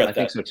 You'll regret that.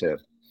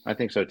 I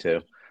think so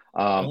too.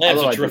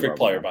 Lamb's a terrific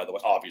player, by the way,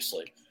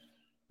 obviously.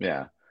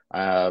 Yeah.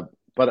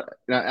 But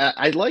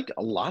I like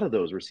a lot of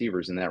those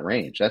receivers in that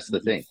range. That's the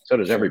thing. So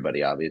does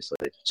everybody, obviously.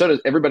 So does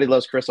everybody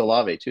loves Chris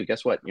Olave, too.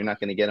 Guess what? You're not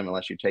going to get him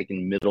unless you're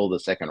taking middle of the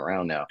second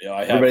round now.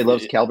 Everybody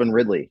loves Calvin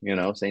Ridley,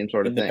 same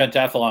sort of thing. In the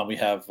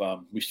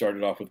pentathlon, we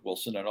started off with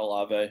Wilson and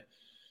Olave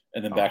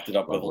and then backed it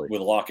up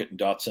with Lockett and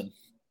Dotson.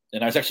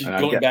 And I was actually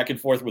going back and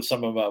forth with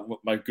some of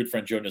my good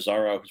friend Joe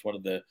Nazaro, who's one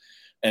of the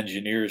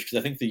engineers, because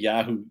I think the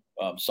Yahoo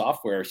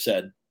software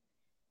said,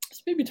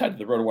 it's maybe tied to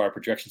the RotoWire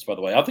projections, by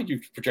the way. I don't think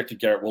you've projected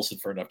Garrett Wilson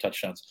for enough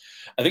touchdowns.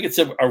 I think it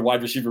said our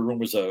wide receiver room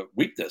was a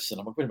weakness. And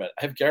I'm like, wait a minute.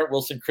 I have Garrett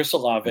Wilson, Chris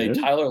Olave,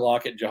 Tyler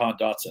Lockett, and Jahan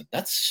Dotson.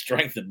 That's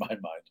strength in my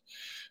mind.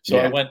 So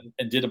I went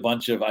and did a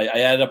bunch of – I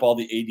added up all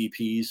the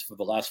ADPs for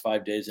the last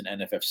 5 days in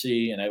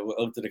NFFC, and I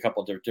looked at a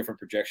couple of different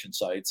projection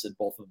sites, and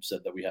both of them said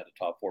that we had a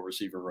top 4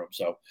 receiver room.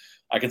 So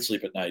I can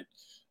sleep at night.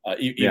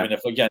 Even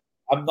if, again,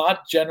 I'm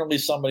not generally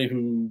somebody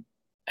who –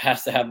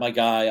 has to have my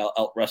guy. I'll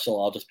out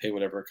wrestle. I'll just pay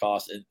whatever it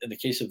costs. In the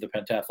case of the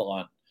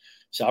pentathlon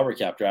salary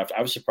cap draft,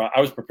 I was surprised.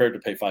 I was prepared to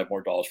pay $5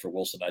 more for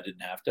Wilson. I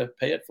didn't have to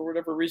pay it for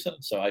whatever reason,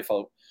 so I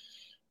felt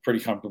pretty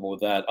comfortable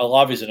with that.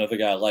 Olave is another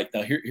guy I like.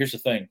 Now, here's the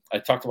thing. I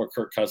talked about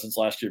Kirk Cousins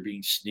last year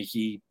being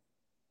sneaky,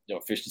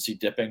 efficiency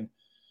dipping.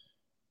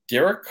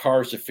 Derek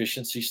Carr's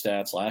efficiency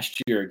stats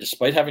last year,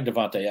 despite having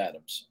Devontae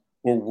Adams,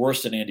 were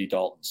worse than Andy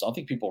Dalton's. I don't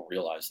think people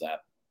realize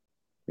that.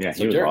 Yeah,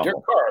 so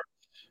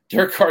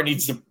Derek Carr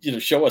needs to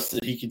show us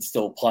that he can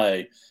still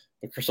play,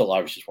 but Chris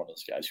Olave is just one of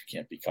those guys who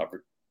can't be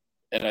covered.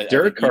 And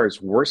Derek Carr's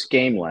worst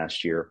game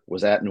last year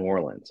was at New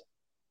Orleans.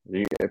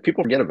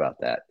 People forget about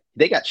that.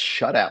 They got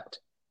shut out.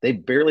 They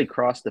barely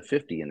crossed the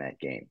 50 in that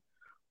game,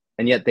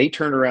 and yet they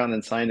turned around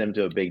and signed him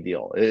to a big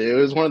deal. It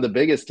was one of the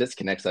biggest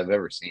disconnects I've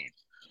ever seen.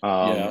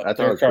 I thought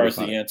Derek Carr is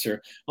the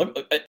answer. By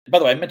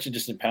the way, I mentioned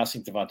just in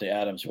passing Devontae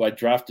Adams, who I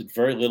drafted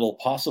very little,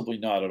 possibly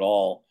not at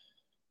all,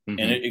 and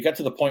it got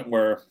to the point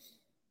where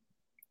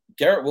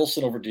Garrett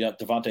Wilson over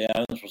Devontae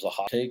Adams was a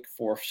hot take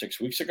 4 or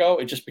 6 weeks ago.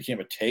 It just became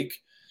a take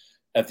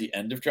at the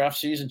end of draft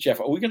season. Jeff,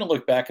 are we going to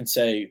look back and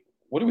say,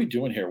 what are we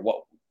doing here?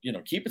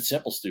 Keep it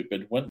simple,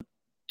 stupid. When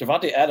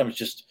Devontae Adams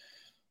just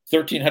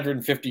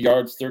 1,350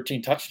 yards,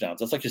 13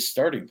 touchdowns, that's like his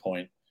starting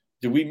point.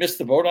 Did we miss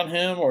the boat on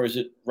him, or is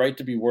it right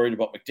to be worried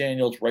about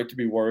McDaniels, right to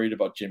be worried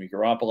about Jimmy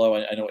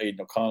Garoppolo? I know Aiden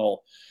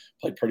O'Connell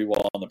played pretty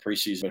well in the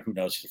preseason, but who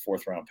knows? He's a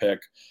 4th-round pick.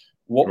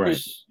 What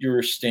was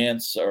your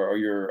stance or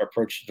your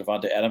approach to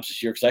Devontae Adams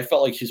this year? Because I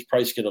felt like his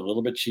price get a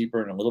little bit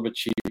cheaper and a little bit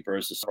cheaper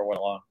as the summer went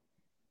along.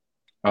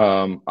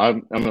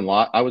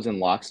 I was in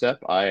lockstep.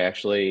 I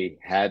actually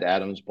had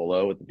Adams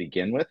below to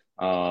begin with.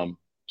 I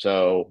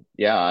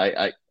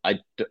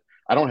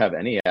don't have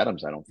any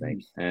Adams, I don't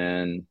think,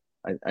 and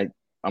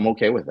I'm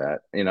okay with that.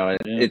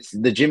 It's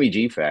the Jimmy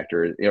G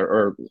factor,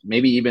 or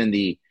maybe even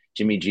the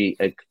Jimmy G,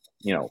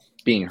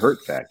 being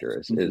hurt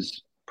factor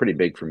is pretty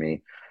big for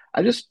me.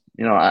 I just,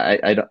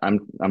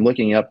 I'm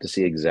looking up to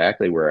see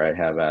exactly where I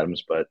have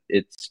Adams, but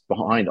it's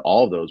behind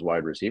all of those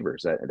wide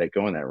receivers that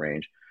go in that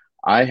range.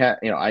 I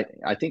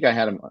think I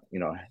had him,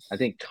 I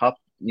think Kupp,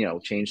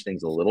 changed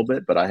things a little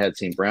bit, but I had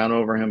St. Brown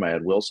over him. I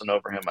had Wilson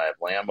over him. I have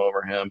Lamb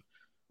over him.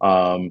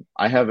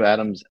 I have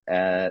Adams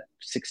at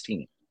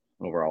 16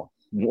 overall.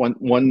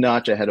 one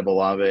notch ahead of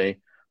Olave,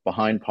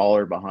 behind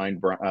Pollard,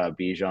 behind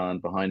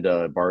Bijan, behind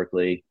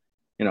Barkley.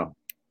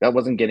 That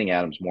wasn't getting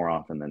Adams more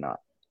often than not.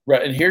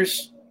 Right, and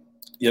here's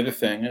the other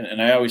thing,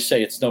 and I always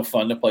say it's no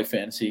fun to play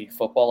fantasy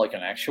football like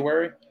an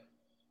actuary,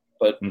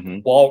 but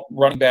while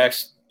running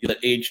backs at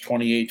age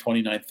 28,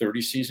 29,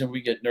 30 season,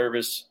 we get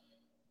nervous.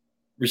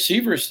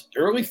 Receivers,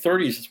 early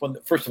 30s is when,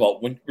 first of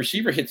all, when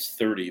receiver hits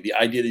 30, the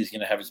idea that he's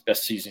going to have his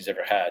best season he's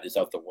ever had is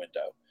out the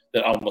window.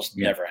 That almost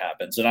never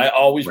happens. And I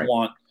always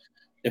want,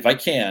 if I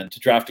can, to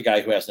draft a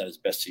guy who hasn't had his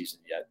best season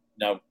yet.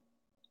 Now,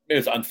 maybe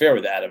it's unfair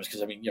with Adams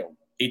because,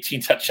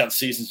 18 touchdown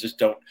seasons just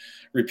don't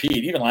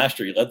repeat. Even last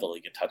year, he led the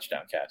league in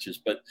touchdown catches.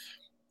 But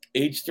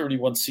age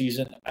 31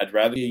 season, I'd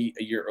rather a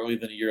year early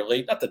than a year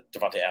late. Not that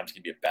Devontae Adams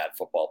can be a bad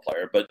football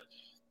player, but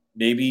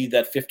maybe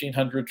that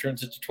 1,500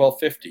 turns into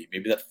 1,250.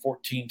 Maybe that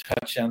 14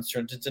 touchdowns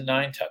turns into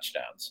 9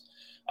 touchdowns.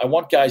 I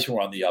want guys who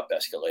are on the up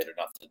escalator,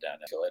 not the down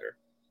escalator.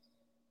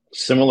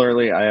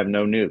 Similarly, I have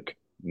no nuke,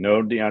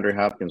 no DeAndre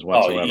Hopkins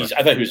whatsoever.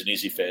 I thought he was an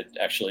easy fade,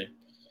 actually.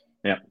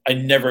 Yeah, I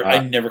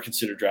never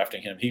considered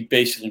drafting him. He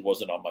basically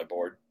wasn't on my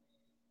board.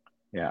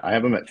 Yeah, I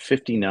have him at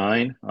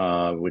 59,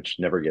 which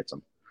never gets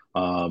him.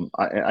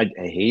 I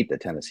hate the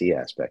Tennessee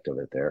aspect of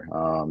it there.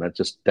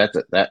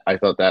 That I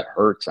thought that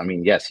hurts. I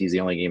mean, yes, he's the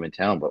only game in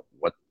town, but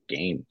what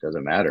game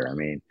doesn't matter? I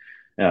mean,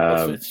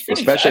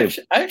 especially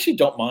I actually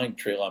don't mind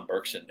Treylon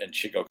Burks and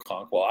Chico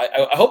Okonkwo.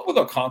 I hope with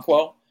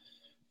Okonkwo,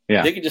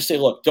 they can just say,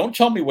 look, don't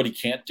tell me what he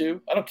can't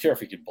do. I don't care if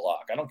he can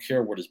block. I don't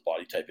care what his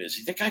body type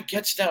is. The guy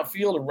gets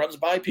downfield and runs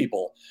by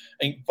people.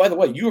 And by the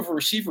way, you have a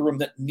receiver room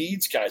that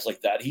needs guys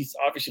like that. He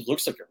obviously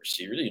looks like a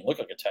receiver. He can look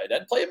like a tight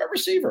end. Play him at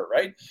receiver,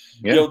 right?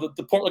 Yeah.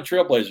 The Portland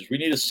Trailblazers, we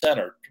need a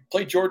center.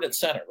 Play Jordan at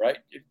center, right?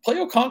 Play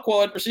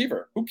Okonkwo at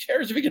receiver. Who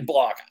cares if he can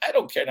block? I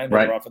don't care. I know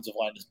their offensive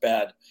line is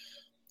bad.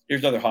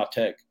 Here's another hot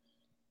take.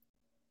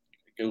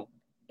 Go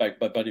by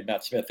buddy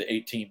Matt Smith, the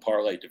 18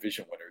 parlay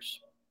division winners.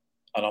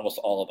 On almost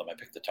all of them, I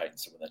picked the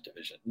Titans to win that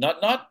division.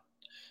 Not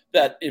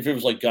that if it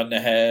was like gun to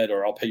head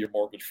or I'll pay your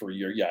mortgage for a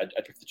year,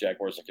 I'd pick the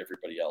Jaguars like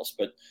everybody else.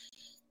 But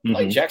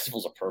like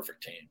Jacksonville's a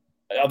perfect team.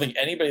 I don't think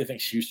anybody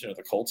thinks Houston or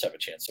the Colts have a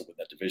chance to win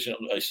that division,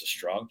 at least a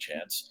strong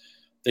chance.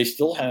 They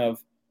still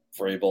have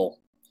Vrabel.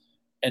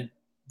 And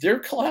their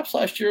collapse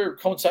last year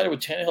coincided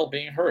with Tannehill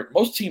being hurt.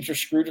 Most teams are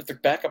screwed if their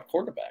backup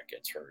quarterback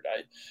gets hurt.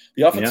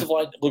 The offensive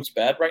line looks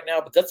bad right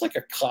now, but that's like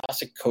a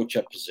classic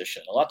coach-up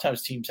position. A lot of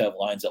times teams have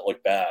lines that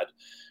look bad.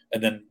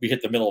 And then we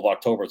hit the middle of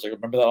October. It's like,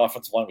 remember that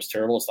offensive line was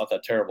terrible? It's not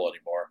that terrible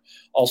anymore.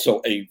 Also,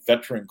 a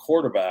veteran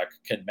quarterback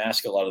can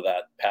mask a lot of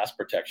that pass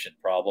protection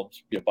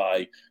problems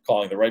by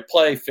calling the right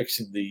play,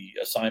 fixing the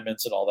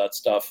assignments and all that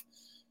stuff.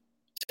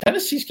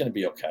 Tennessee's going to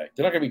be okay.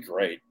 They're not going to be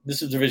great.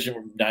 This is a division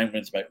where 9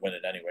 wins might win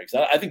it anyway.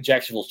 Because I think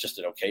Jacksonville's just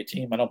an okay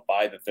team. I don't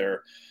buy that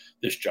they're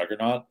this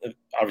juggernaut.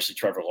 Obviously,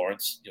 Trevor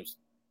Lawrence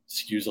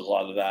skews a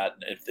lot of that.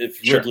 And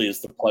if Ridley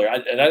is the player,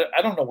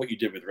 I don't know what you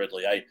did with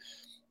Ridley.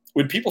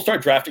 When people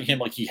start drafting him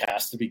like he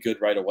has to be good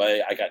right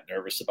away, I got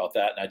nervous about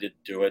that, and I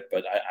didn't do it,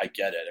 but I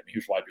get it. I mean, he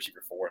was wide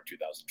receiver 4 in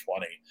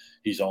 2020.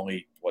 He's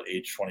only,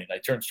 age 29?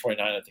 He turns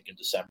 29, I think, in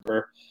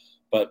December.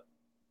 But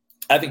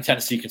I think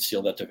Tennessee can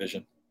steal that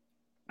division.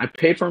 I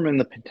paid for him in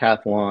the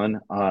pentathlon.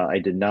 I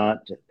did not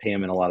pay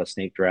him in a lot of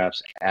snake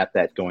drafts at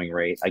that going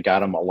rate. I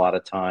got him a lot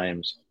of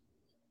times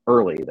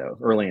early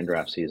in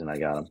draft season. I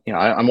got him.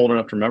 I'm old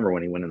enough to remember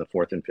when he went in the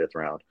 4th and 5th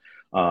round.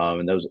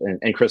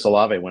 And Chris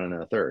Olave went in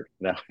the 3rd.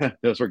 Now,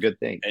 those were good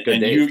things. Good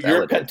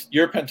days.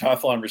 Your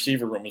pentathlon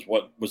receiver room is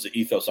what was the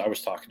ethos I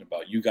was talking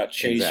about. You got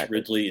Chase,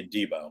 Ridley, and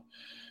Debo.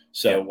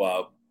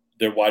 So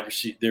their wide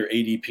receiver, their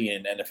ADP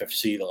in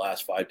NFFC the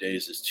last 5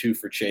 days is 2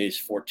 for Chase,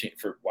 14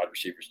 for wide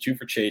receivers, 2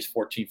 for Chase,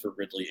 14 for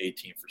Ridley,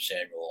 18 for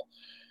Samuel.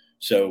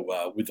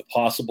 So with the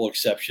possible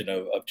exception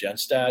of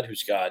Genstad,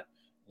 who's got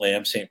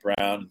Lamb, St. Brown,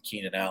 and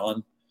Keenan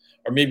Allen,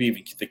 or maybe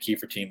even the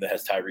Kiefer team that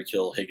has Tyreek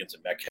Hill, Higgins,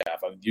 and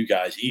Metcalf. I mean, you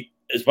guys eat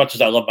as much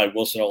as I love my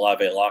Wilson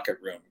Olave locker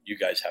room. You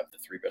guys have the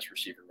 3 best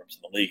receiver rooms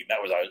in the league, and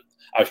that was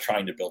I was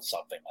trying to build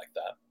something like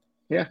that.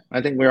 Yeah,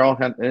 I think we're all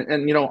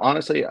and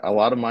honestly, a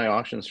lot of my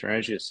auction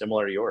strategy is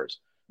similar to yours,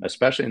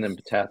 especially in the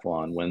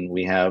pentathlon when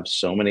we have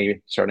so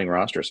many starting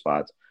roster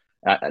spots.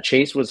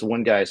 Chase was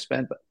one guy I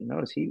spent, but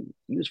notice he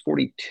was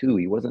 42.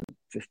 He wasn't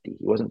 50. He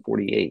wasn't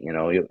 48.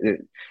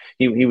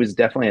 He was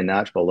definitely a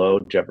notch below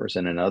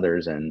Jefferson and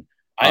others, and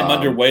I'm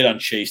underweight on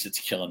Chase. It's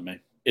killing me.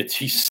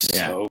 He's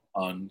so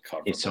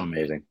uncoverable. He's so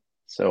amazing.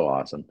 So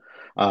awesome.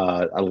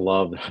 I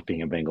love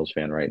being a Bengals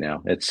fan right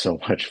now. It's so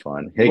much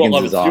fun. Higgins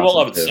is awesome. You won't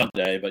love it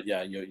someday, but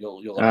yeah,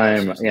 you'll love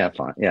it.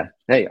 Fine. Yeah.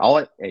 Hey,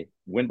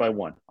 win by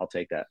 1. I'll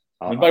take that.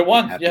 Win by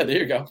 1. Yeah, there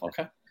you go.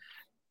 Okay.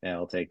 Yeah,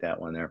 I'll take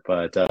that one there.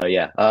 But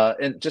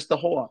and just the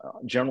whole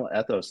general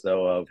ethos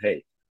though of,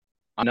 hey,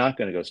 I'm not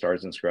going to go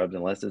stars and scrubs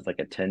unless it's like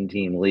a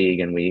 10-team league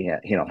and we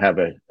have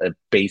a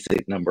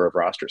basic number of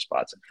roster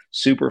spots.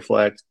 Super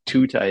flex,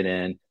 2 tight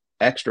end,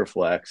 extra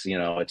flex.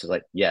 It's just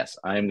like, yes,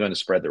 I am going to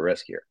spread the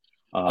risk here.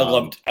 I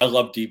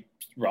love deep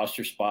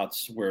roster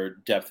spots where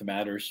depth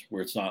matters,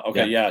 where it's not I'm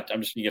just going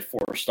to get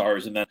 4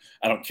 stars, and then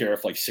I don't care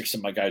if like 6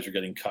 of my guys are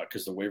getting cut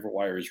because the waiver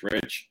wire is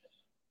rich.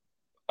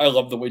 I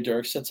love the way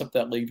Derek sets up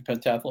that league. The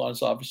pentathlon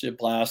is obviously a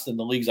blast. And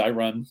the leagues I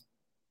run,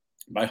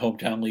 my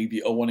hometown league,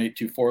 the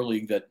 01824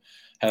 league that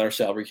had our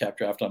salary cap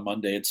draft on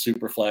Monday, it's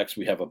super flex.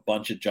 We have a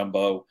bunch of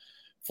jumbo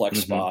flex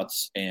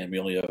spots, and we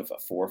only have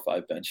 4 or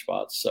 5 bench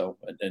spots. So,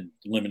 and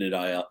limited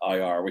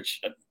IR,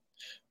 which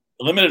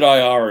limited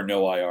IR or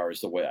no IR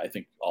is the way I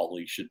think all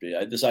leagues should be.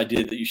 This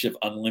idea that you should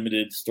have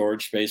unlimited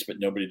storage space but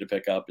nobody to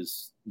pick up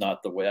is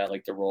not the way I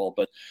like to roll.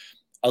 But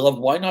I love,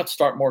 why not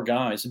start more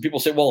guys? And people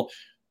say, well,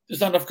 there's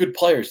not enough good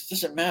players. It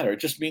doesn't matter. It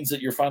just means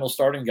that your final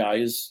starting guy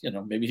is,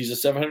 maybe he's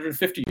a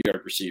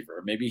 750-yard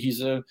receiver. Maybe he's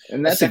and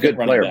that's a good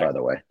player, by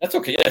the way. That's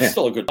okay. Yeah, it's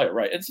still a good player,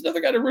 right? It's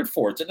another guy to root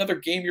for. It's another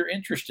game you're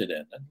interested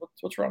in. And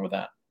what's wrong with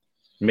that?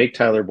 Make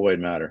Tyler Boyd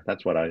matter.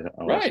 That's what I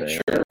want to say.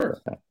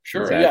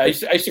 Sure. Exactly.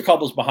 Yeah, I used to call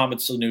those Mohamed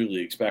Sanu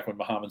leagues back when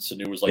Mohamed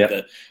Sanu was like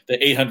the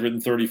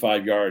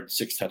 835-yard,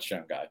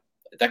 6-touchdown guy.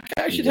 That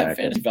guy should have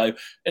fantasy value.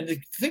 And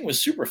the thing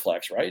was super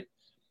flex, right?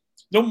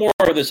 No more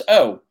of this,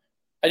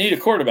 I need a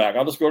quarterback.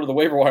 I'll just go to the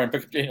waiver wire and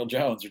pick up Daniel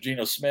Jones or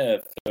Geno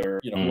Smith or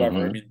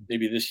whoever. I mean,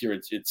 maybe this year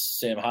it's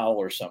Sam Howell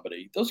or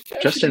somebody. Those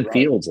guys. Justin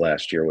Fields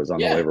last year was on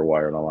the waiver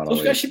wire in a lot of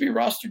those guys should be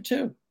rostered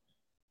too.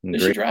 They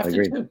should draft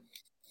it too.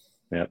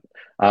 Yep.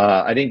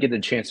 I didn't get the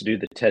chance to do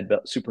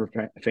the super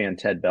fan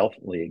Ted Bell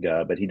league,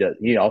 but he does.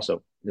 He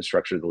also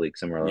structured the league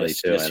similarly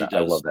too, and I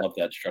love that. Love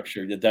that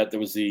structure. There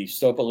was the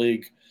Stopa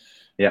League.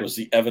 Yeah. There was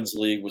the Evans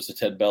League. Was the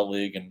Ted Bell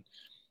League, and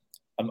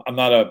I'm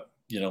not a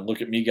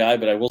look at me guy,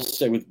 but I will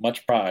say with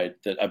much pride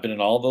that I've been in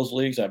all of those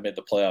leagues. I've made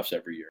the playoffs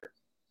every year.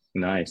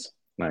 Nice.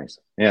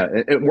 Yeah,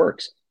 it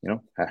works.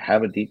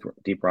 Have a deep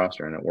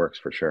roster, and it works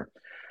for sure.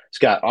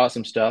 Scott,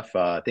 awesome stuff.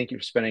 Thank you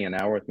for spending an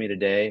hour with me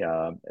today.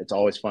 It's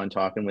always fun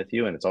talking with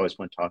you, and it's always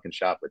fun talking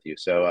shop with you.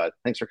 So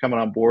thanks for coming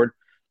on board.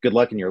 Good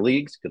luck in your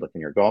leagues. Good luck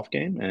in your golf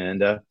game,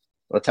 and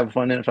let's have a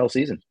fun NFL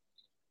season.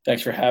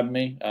 Thanks for having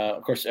me.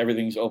 Of course,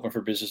 everything's open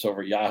for business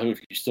over at Yahoo.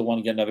 If you still want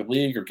to get another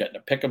league or get in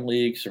a Pick'em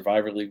league,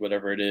 Survivor League,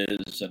 whatever it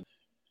is. And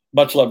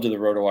much love to the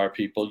RotoWire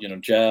people,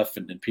 Jeff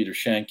and Peter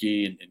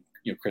Schenke and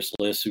Chris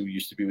Liss, who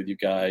used to be with you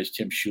guys,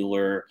 Tim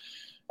Schuler,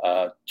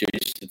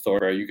 Jason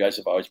Thorpe. You guys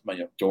have always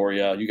been,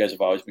 Doria. You guys have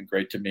always been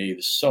great to me.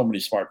 There's so many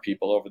smart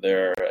people over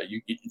there.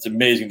 It's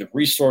amazing. The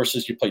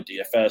resources. You play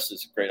DFS.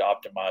 It's a great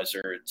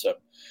optimizer. It's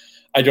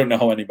I don't know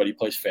how anybody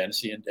plays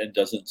fantasy and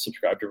doesn't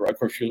subscribe to. Of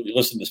course, you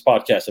listen to this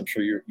podcast. I'm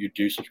sure you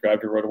do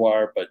subscribe to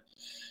RotoWire, but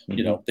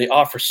they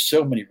offer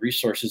so many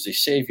resources. They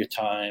save you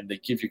time. They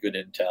give you good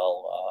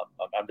intel.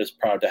 I'm just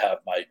proud to have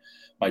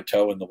my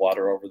toe in the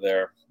water over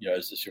there.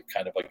 As this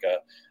kind of like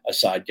a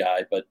side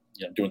guy, but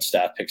doing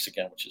stat picks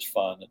again, which is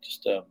fun. And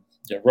just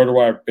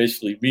RotoWire,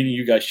 basically meeting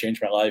you guys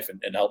changed my life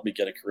and helped me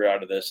get a career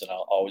out of this, and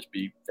I'll always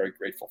be very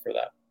grateful for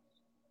that.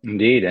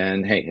 Indeed.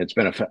 And hey, it's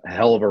been a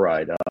hell of a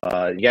ride.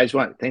 You guys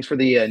thanks for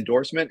the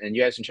endorsement, and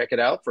you guys can check it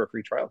out for a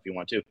free trial if you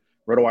want to.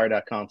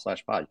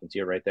 Rotowire.com/pod. You can see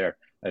it right there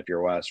if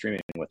you're streaming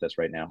with us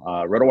right now.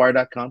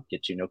 Rotowire.com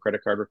gets you no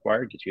credit card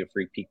required, gets you a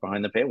free peek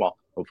behind the paywall.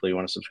 Hopefully you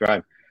want to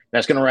subscribe.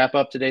 That's going to wrap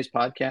up today's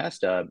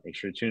podcast. Make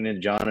sure to tune in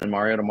to John and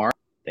Mario tomorrow.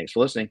 Thanks for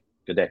listening.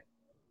 Good day.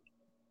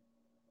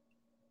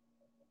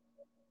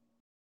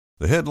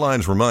 The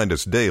headlines remind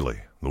us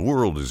daily the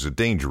world is a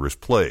dangerous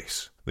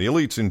place. The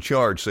elites in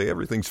charge say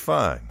everything's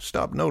fine,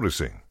 stop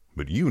noticing.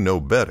 But you know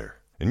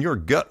better. And your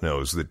gut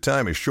knows that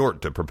time is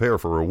short to prepare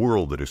for a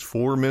world that is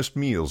 4 missed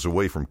meals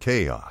away from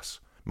chaos.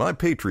 My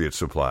Patriot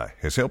Supply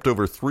has helped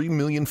over 3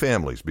 million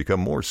families become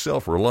more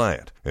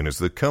self-reliant and is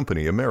the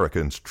company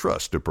Americans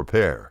trust to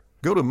prepare.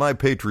 Go to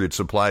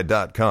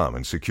MyPatriotSupply.com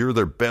and secure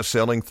their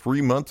best-selling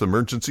 3-month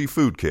emergency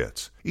food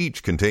kits.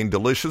 Each contain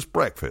delicious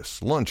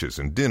breakfasts, lunches,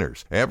 and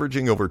dinners,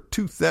 averaging over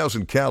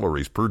 2,000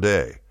 calories per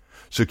day.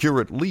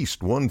 Secure at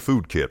least 1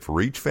 food kit for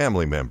each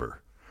family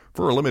member.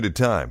 For a limited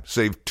time,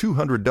 save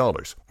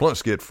 $200,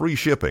 plus get free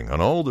shipping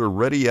on all their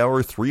Ready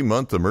Hour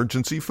 3-month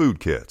emergency food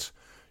kits.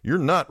 You're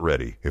not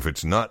ready if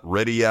it's not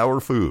Ready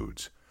Hour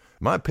Foods.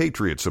 My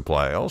Patriot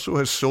Supply also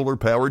has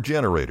solar-powered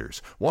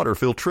generators, water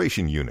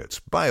filtration units,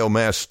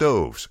 biomass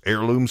stoves,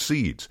 heirloom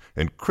seeds,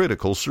 and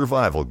critical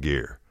survival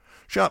gear.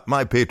 Shop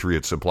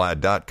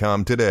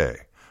MyPatriotSupply.com today.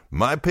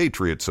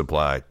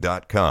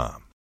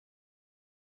 MyPatriotSupply.com.